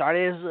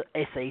started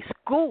as a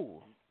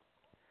school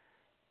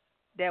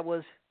that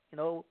was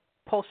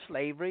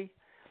post-slavery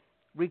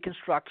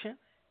Reconstruction,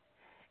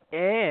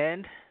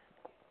 and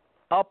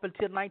up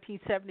until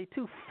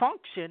 1972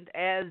 functioned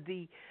as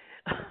the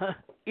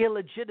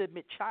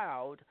illegitimate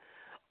child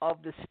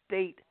of the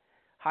state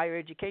higher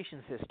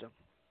education system.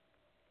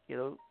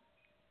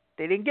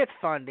 They didn't get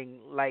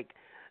funding like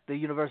the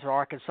University of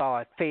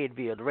Arkansas at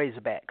Fayetteville, the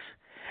Razorbacks.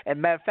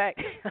 And matter of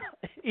fact,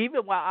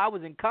 even while I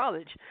was in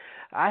college,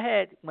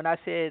 when I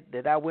said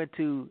that I went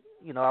to,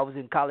 I was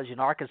in college in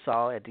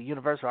Arkansas at the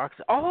University of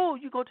Arkansas. Oh,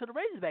 you go to the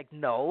Razorback?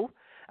 No,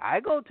 I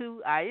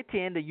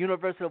attend the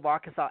University of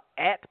Arkansas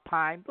at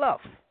Pine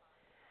Bluff,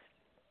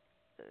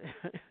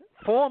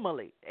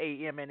 formerly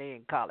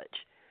AM&N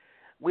College.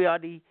 We are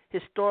the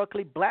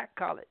historically black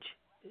college,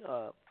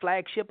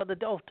 flagship of the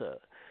Delta,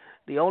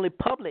 the only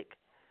public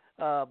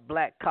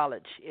black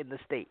college in the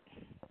state.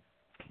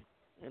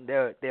 And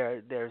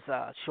there's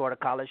Shorter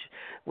College,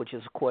 which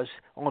is, of course,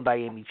 owned by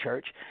Amy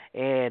Church,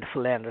 and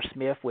Philander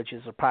Smith, which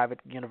is a private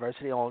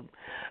university owned,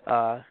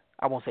 I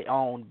won't say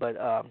owned, but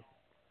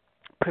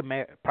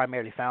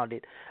primarily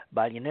founded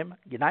by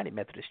United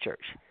Methodist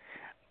Church.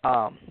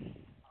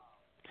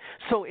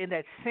 So in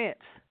that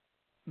sense,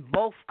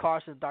 both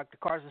Dr.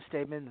 Carson's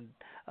statement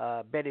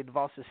and Betty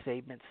DeVos'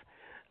 statements,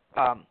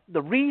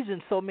 the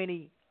reason so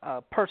many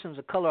persons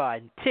of color are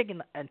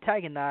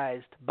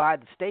antagonized by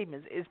the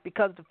statements is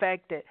because of the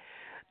fact that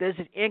there's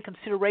an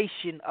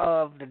inconsideration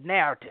of the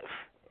narrative,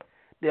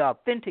 the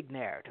authentic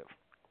narrative.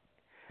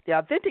 The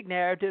authentic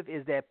narrative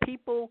is that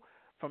people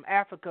from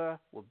Africa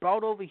were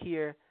brought over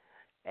here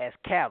as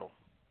cattle.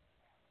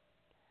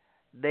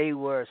 They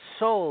were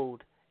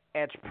sold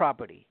as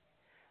property.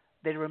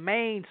 They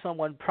remained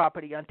someone's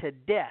property until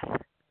death.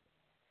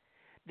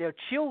 Their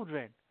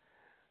children,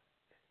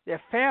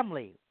 their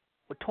family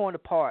were torn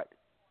apart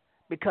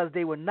because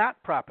they were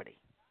not property.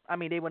 I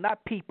mean, they were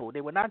not people.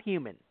 They were not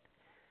human.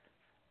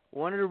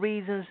 One of the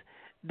reasons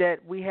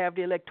that we have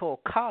the Electoral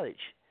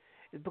College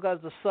is because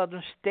the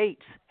southern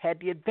states had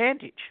the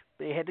advantage.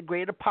 They had the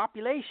greater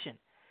population.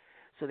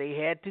 So they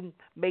had to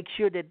make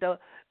sure that,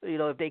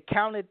 if they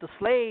counted the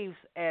slaves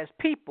as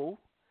people,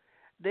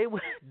 they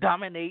would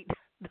dominate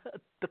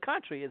the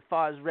country as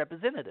far as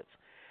representatives.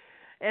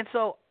 And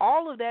so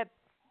all of that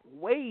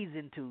weighs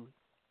into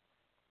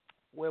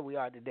where we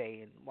are today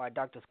and why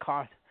Dr.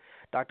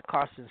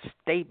 Carson's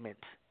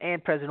statements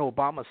and President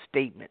Obama's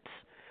statements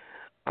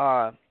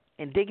are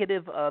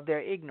indicative of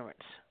their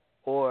ignorance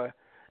or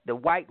the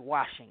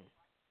whitewashing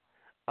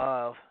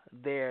of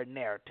their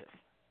narrative.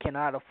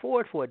 Cannot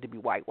afford for it to be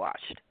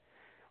whitewashed.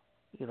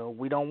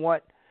 We don't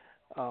want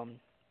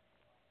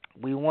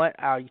we want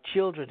our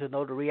children to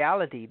know the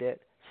reality that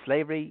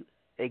slavery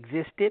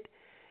existed.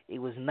 It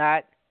was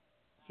not,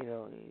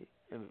 it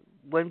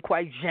wasn't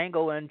quite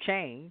Django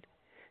Unchained,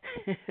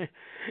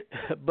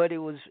 but it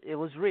was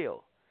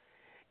real.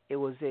 It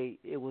was a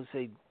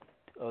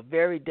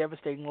very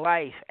devastating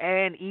life.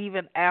 And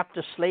even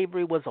after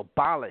slavery was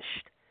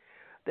abolished,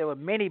 there were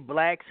many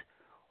blacks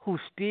who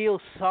still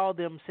saw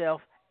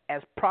themselves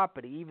as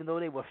property, even though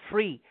they were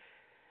free.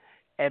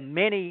 And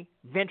many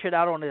ventured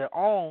out on their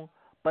own,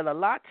 but a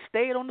lot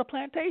stayed on the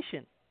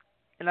plantation.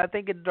 And I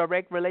think in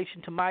direct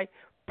relation to my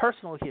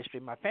personal history,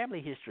 my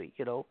family history,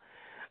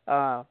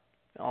 on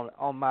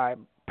my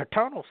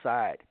paternal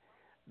side,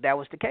 that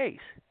was the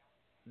case.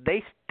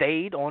 They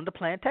stayed on the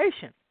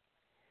plantation.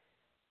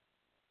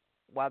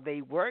 While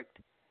they worked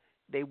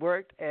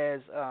as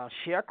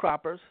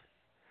sharecroppers.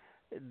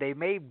 They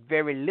made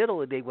very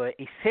little. They were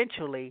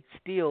essentially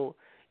still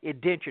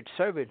indentured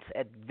servants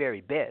at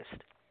very best.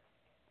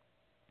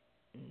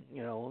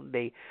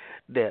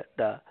 The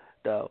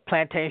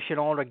plantation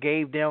owner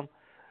gave them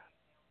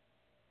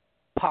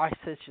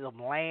parcels of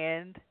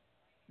land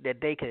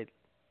that they could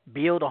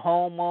build a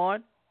home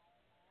on,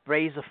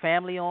 raise a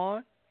family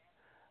on,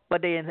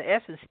 but they in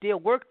essence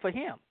still worked for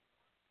him.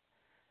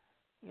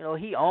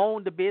 He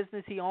owned the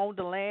business, he owned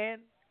the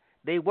land.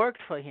 They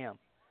worked for him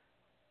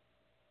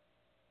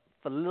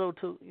for little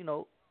to,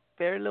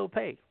 very little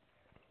pay.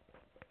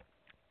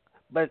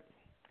 But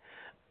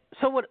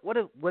so what's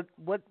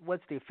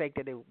the effect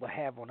that it will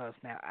have on us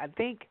now? I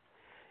think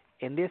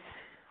in this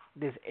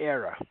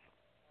era,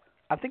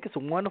 I think it's a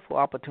wonderful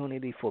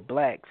opportunity for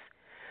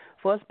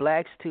us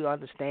blacks to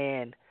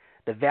understand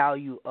the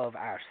value of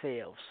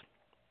ourselves.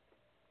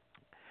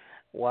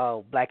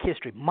 While Black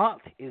History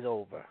Month is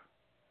over,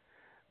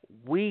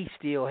 we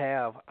still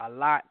have a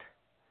lot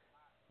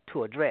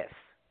to address.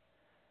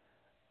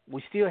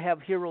 We still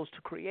have heroes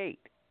to create.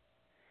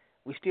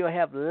 We still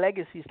have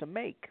legacies to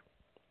make.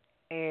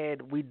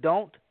 And we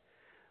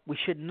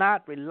should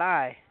not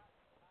rely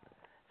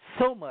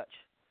so much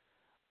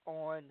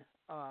on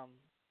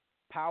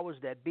powers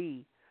that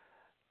be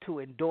to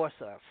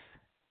endorse us,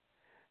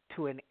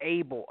 to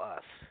enable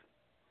us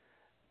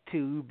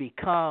to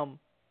become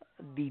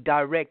the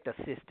direct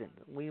assistant.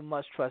 We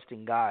must trust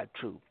in God,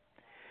 true.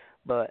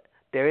 But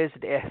there is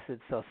the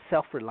essence of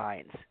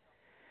self-reliance.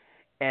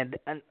 And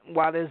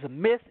while there's a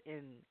myth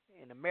in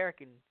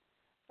America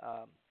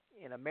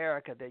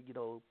that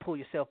pull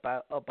yourself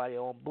up by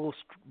your own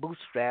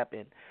bootstrap,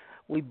 and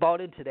we bought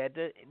into that.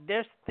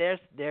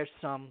 There's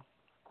some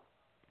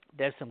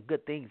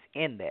good things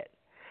in that.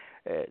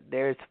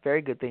 There's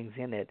very good things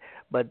in it,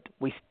 but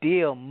we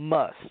still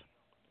must,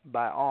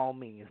 by all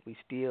means,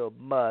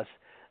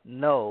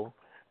 know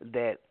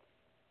that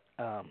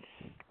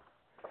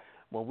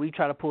when we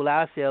try to pull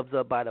ourselves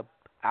up by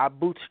our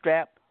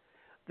bootstrap,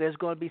 there's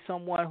going to be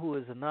someone who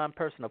is a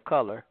non-person of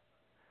color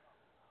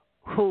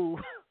who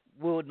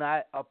will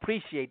not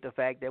appreciate the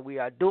fact that we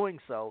are doing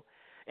so,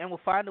 and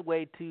will find a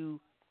way to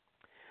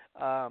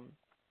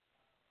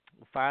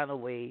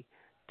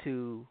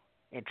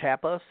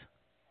entrap us.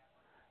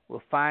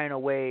 We'll find a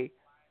way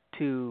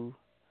to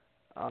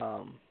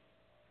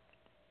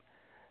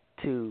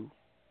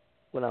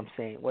what I'm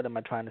saying. What am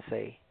I trying to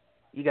say?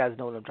 You guys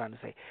know what I'm trying to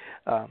say.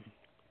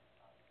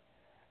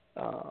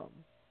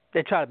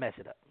 They try to mess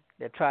it up.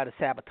 They try to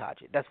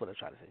sabotage it. That's what I'm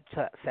trying to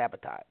say.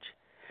 Sabotage.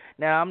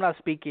 Now, I'm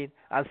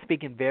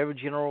speaking very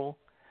general,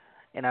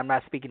 and I'm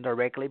not speaking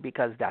directly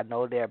because I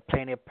know there are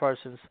plenty of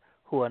persons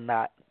who are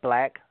not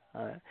black.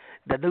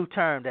 The new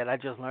term that I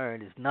just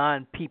learned is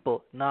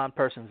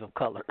non-persons of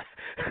color.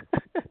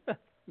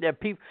 There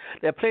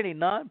are plenty of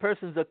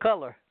non-persons of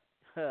color,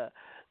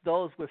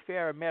 those with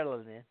fairer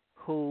melanin,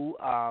 who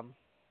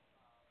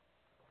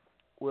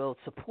will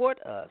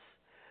support us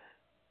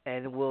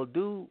and we'll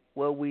do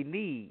what we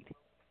need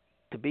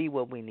to be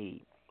what we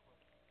need.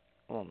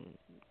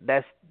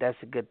 That's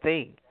a good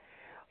thing.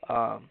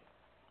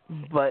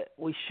 But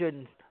we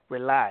shouldn't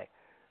rely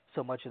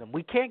so much on them.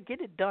 We can't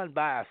get it done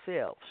by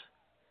ourselves.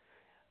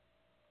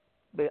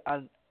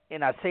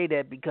 And I say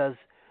that because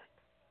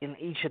in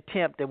each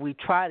attempt that we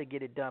try to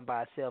get it done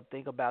by ourselves,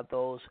 think about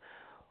those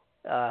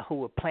who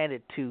were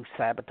planted to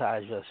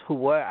sabotage us, who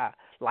were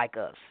like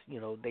us.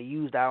 They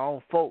used our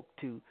own folk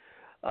to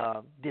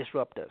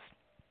disrupt us.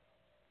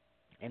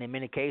 And in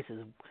many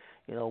cases,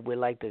 we're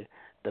like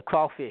the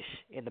crawfish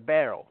in the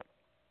barrel.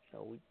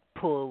 We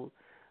pull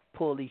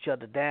each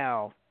other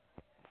down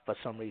for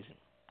some reason.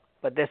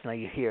 But that's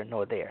neither here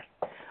nor there.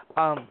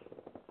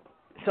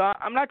 So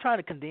I'm not trying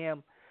to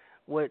condemn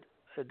what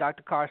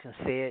Dr. Carson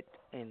said,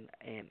 and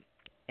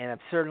I'm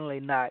certainly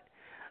not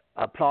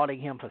applauding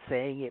him for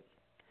saying it.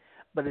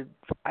 But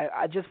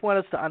I just want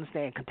us to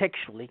understand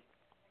contextually,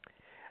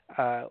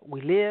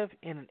 we live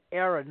in an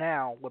era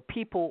now where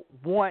people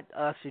want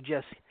us to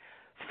just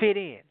fit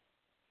in.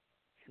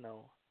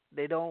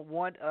 They don't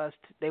want us.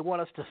 They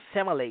want us to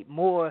assimilate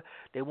more.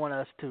 They want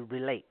us to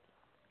relate.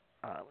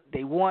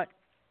 They want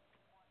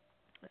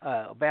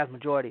a vast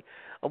majority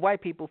of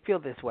white people feel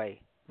this way.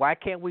 Why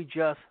can't we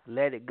just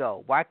let it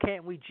go? Why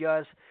can't we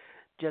just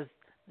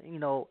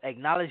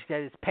acknowledge that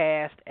it's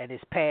past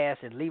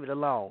and leave it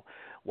alone?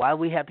 Why do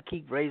we have to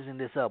keep raising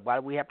this up? Why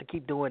do we have to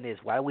keep doing this?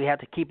 Why do we have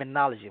to keep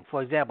acknowledging?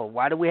 For example,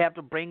 why do we have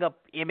to bring up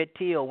Emmett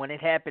Till when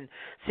it happened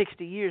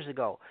 60 years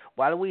ago?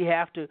 Why do we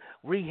have to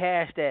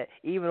rehash that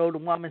even though the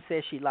woman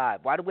says she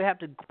lied? Why do we have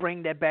to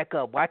bring that back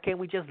up? Why can't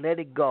we just let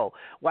it go?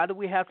 Why do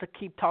we have to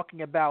keep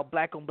talking about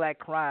black-on-black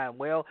crime?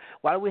 Well,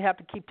 why do we have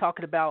to keep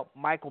talking about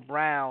Michael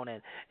Brown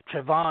and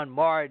Trayvon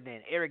Martin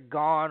and Eric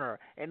Garner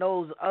and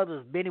those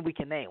others, many we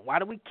can name? Why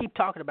do we keep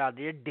talking about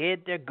they're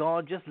dead, they're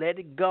gone, just let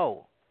it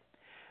go?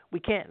 We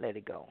can't let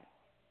it go.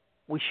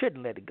 We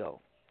shouldn't let it go.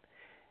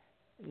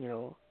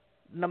 No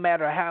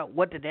matter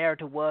what the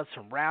narrative was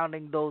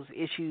surrounding those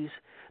issues,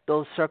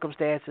 those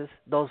circumstances,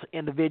 those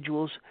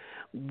individuals,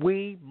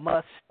 we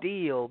must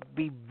still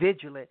be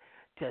vigilant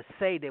to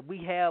say that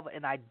we have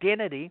an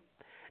identity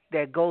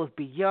that goes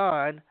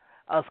beyond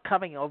us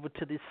coming over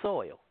to this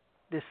soil,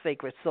 this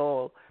sacred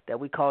soil that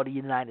we call the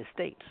United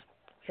States.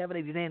 We have an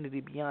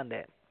identity beyond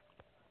that.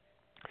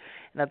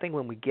 And I think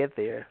when we get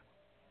there,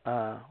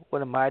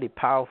 what a mighty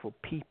powerful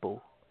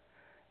people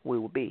we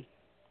will be.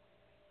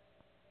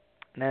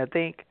 And I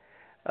think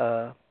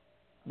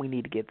we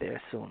need to get there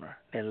sooner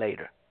than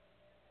later.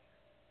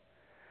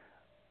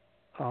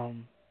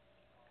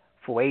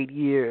 For 8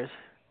 years,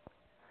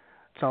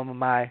 some of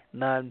my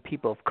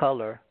non-people of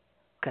color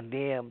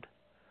condemned,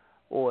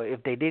 or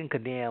if they didn't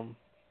condemn,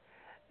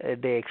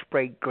 they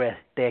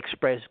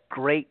expressed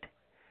great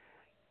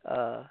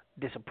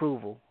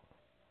disapproval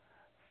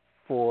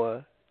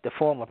for the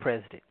former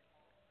president.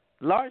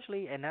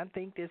 Largely, and I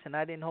think this, and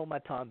I didn't hold my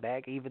tongue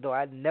back, even though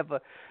I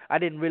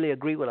didn't really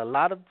agree with a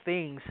lot of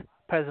things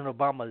President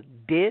Obama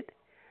did,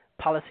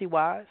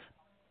 policy-wise,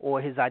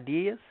 or his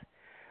ideas.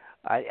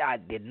 I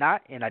did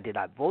not, and I did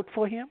not vote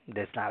for him.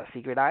 That's not a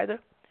secret either.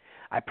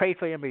 I prayed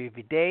for him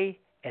every day,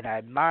 and I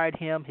admired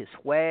him, his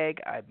swag.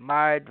 I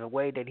admired the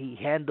way that he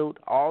handled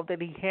all that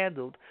he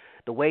handled,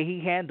 the way he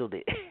handled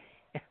it.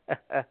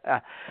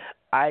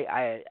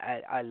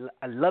 I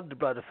love the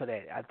brother for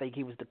that. I think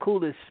he was the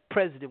coolest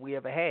president we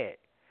ever had.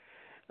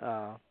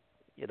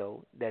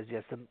 That's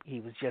just he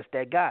was just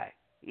that guy.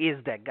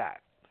 Is that guy?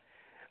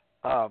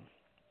 But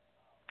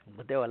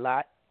there were a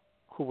lot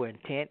who were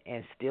intent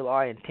and still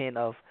are intent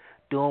of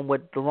doing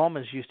what the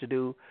Romans used to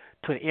do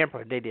to an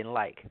emperor they didn't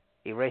like: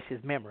 erase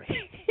his memory.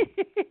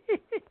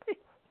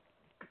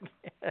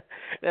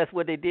 That's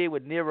what they did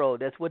with Nero.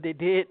 That's what they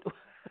did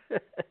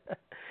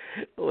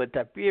with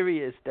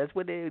Tiberius. That's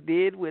what they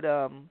did with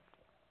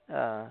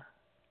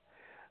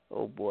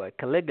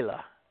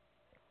Caligula.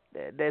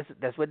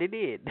 That's what they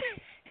did.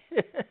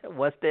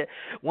 Once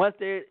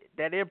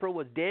that emperor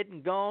was dead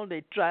and gone,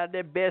 they tried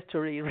their best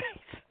to erase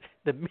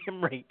the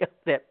memory of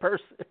that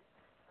person.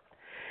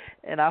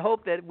 And I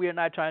hope that we're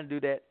not trying to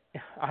do that.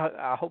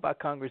 I hope our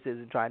Congress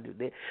isn't trying to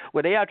do that.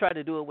 Well, they are trying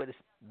to do it with this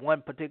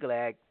one particular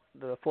act,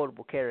 the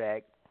Affordable Care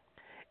Act,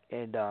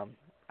 and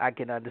I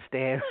can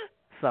understand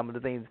some of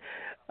the things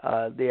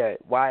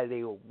why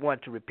they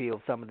want to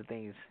repeal some of the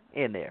things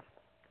in there.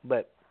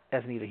 But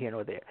that's neither here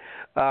nor there.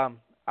 I'm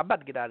about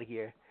to get out of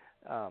here.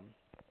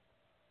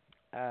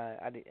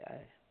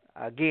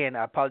 Again,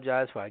 I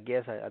apologize for our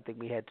guest. I think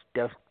we had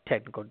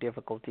technical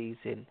difficulties,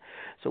 and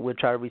so we'll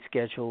try to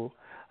reschedule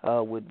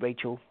with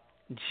Rachel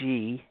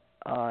G.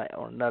 On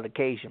another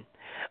occasion.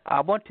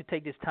 I want to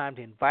take this time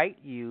to invite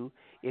you,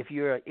 if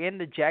you're in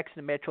the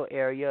Jackson metro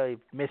area,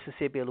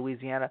 Mississippi or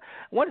Louisiana,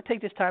 I want to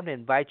take this time to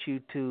invite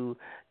you to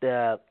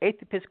the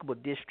 8th Episcopal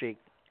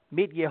District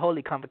Mid-Year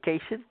Holy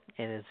Convocation,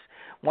 and it's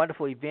a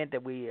wonderful event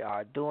that we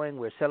are doing.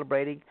 We're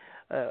celebrating.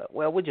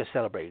 We're just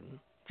celebrating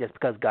just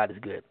because God is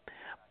good.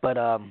 But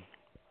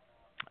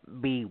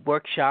be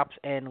workshops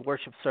and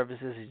worship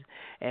services,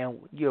 and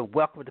you're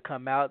welcome to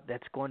come out.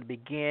 That's going to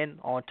begin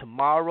on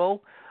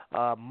tomorrow,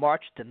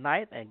 March the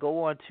 9th, and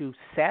go on to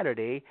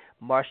Saturday,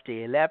 March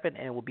the 11th,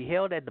 and will be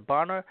held at the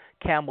Bonner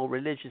Campbell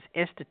Religious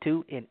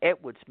Institute in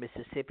Edwards,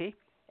 Mississippi,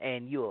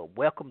 and you are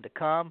welcome to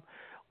come.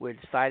 We're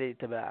excited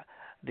to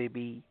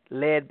be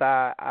led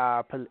by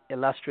our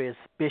illustrious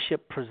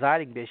bishop,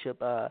 presiding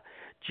bishop,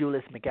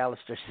 Julius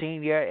McAllister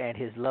Sr., and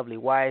his lovely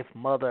wife,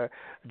 Mother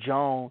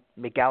Joan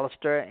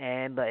McAllister,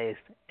 and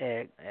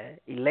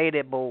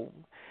elatable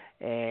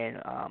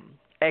and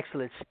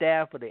excellent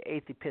staff for the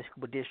 8th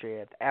Episcopal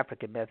District of the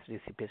African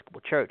Methodist Episcopal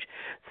Church.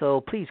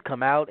 So please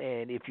come out,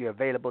 and if you're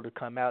available to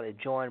come out and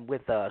join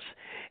with us.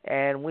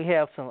 And we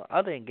have some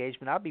other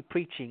engagement. I'll be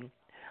preaching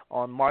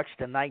on March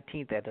the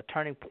 19th at the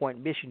Turning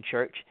Point Mission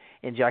Church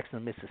in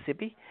Jackson,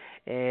 Mississippi,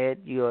 and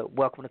you're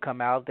welcome to come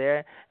out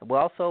there. We'll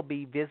also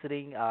be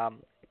visiting,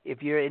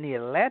 if you're in the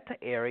Atlanta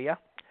area,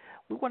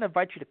 we want to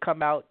invite you to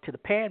come out to the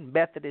Pan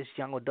Methodist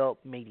Young Adult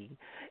Meeting,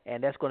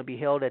 and that's going to be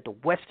held at the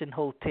Westin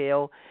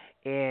Hotel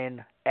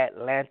in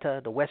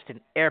Atlanta, the Westin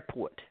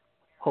Airport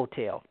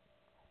Hotel,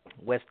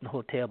 Westin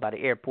Hotel by the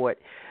airport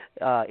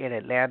in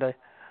Atlanta.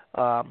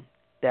 That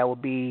will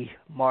be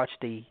March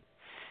the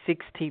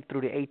 16th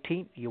through the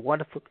 18th. You're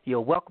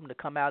welcome to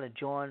come out and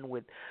join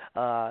with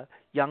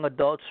young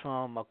adults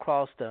from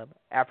across the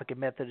African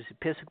Methodist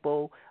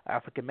Episcopal,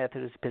 African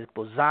Methodist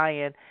Episcopal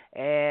Zion,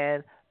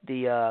 and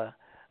the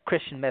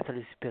Christian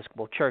Methodist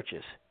Episcopal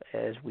churches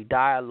as we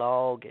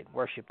dialogue and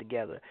worship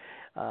together.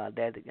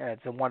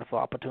 That's a wonderful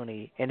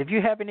opportunity. And if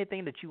you have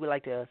anything that you would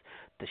like to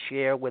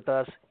share with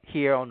us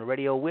here on the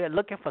radio, we're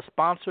looking for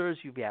sponsors.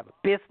 If you have a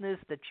business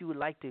that you would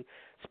like to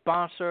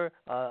sponsor,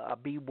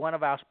 be one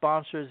of our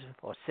sponsors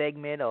or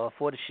segment or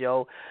for the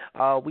show,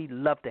 we'd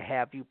love to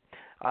have you.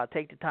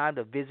 Take the time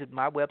to visit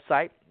my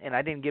website, and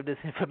I didn't give this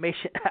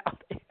information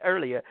out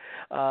earlier,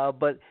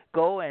 but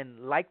go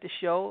and like the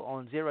show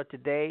on Zero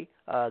Today.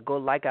 Go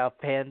like our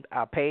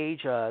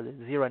page,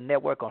 Zero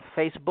Network on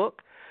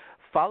Facebook.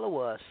 Follow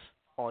us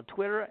on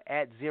Twitter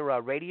at Zero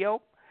Radio.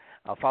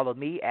 Follow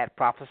me at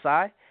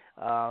Prophesy.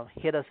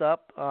 Hit us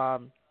up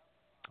on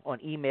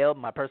email,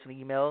 my personal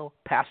email,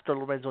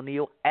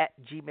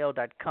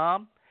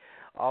 pastorlorenzoneal@gmail.com.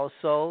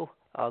 Also,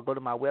 go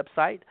to my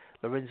website,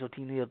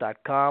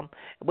 LorenzoTNeal.com.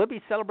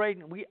 We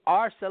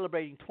are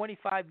celebrating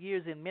 25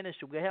 years in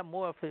ministry. We'll have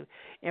more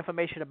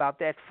information about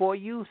that for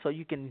you so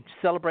you can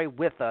celebrate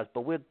with us,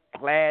 but we're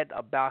glad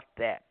about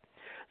that.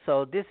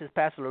 So this is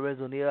Pastor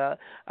Lorenzo Neal.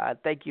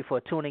 Thank you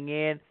for tuning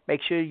in.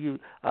 Make sure you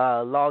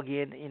log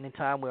in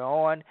anytime we're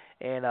on,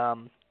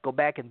 and go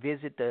back and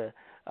visit the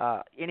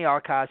any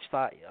archive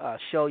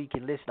show. You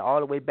can listen all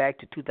the way back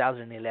to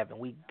 2011.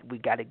 We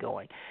got it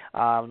going.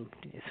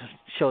 This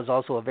show is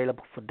also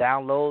available for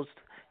downloads,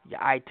 your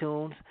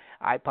iTunes,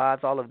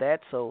 iPods, all of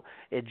that. So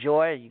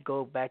enjoy. You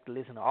go back to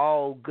listen to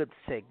all good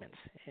segments,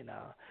 and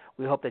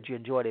we hope that you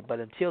enjoyed it. But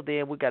until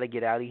then, we got to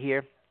get out of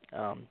here.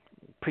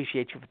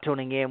 Appreciate you for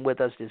tuning in with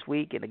us this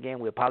week, and again,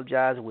 we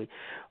apologize. We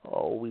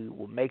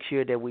will make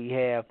sure that we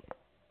have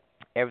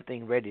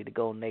everything ready to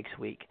go next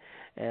week.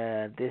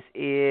 This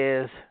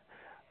is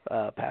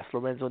Pastor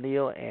Lorenzo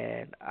Neal,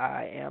 and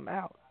I am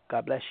out.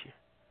 God bless you.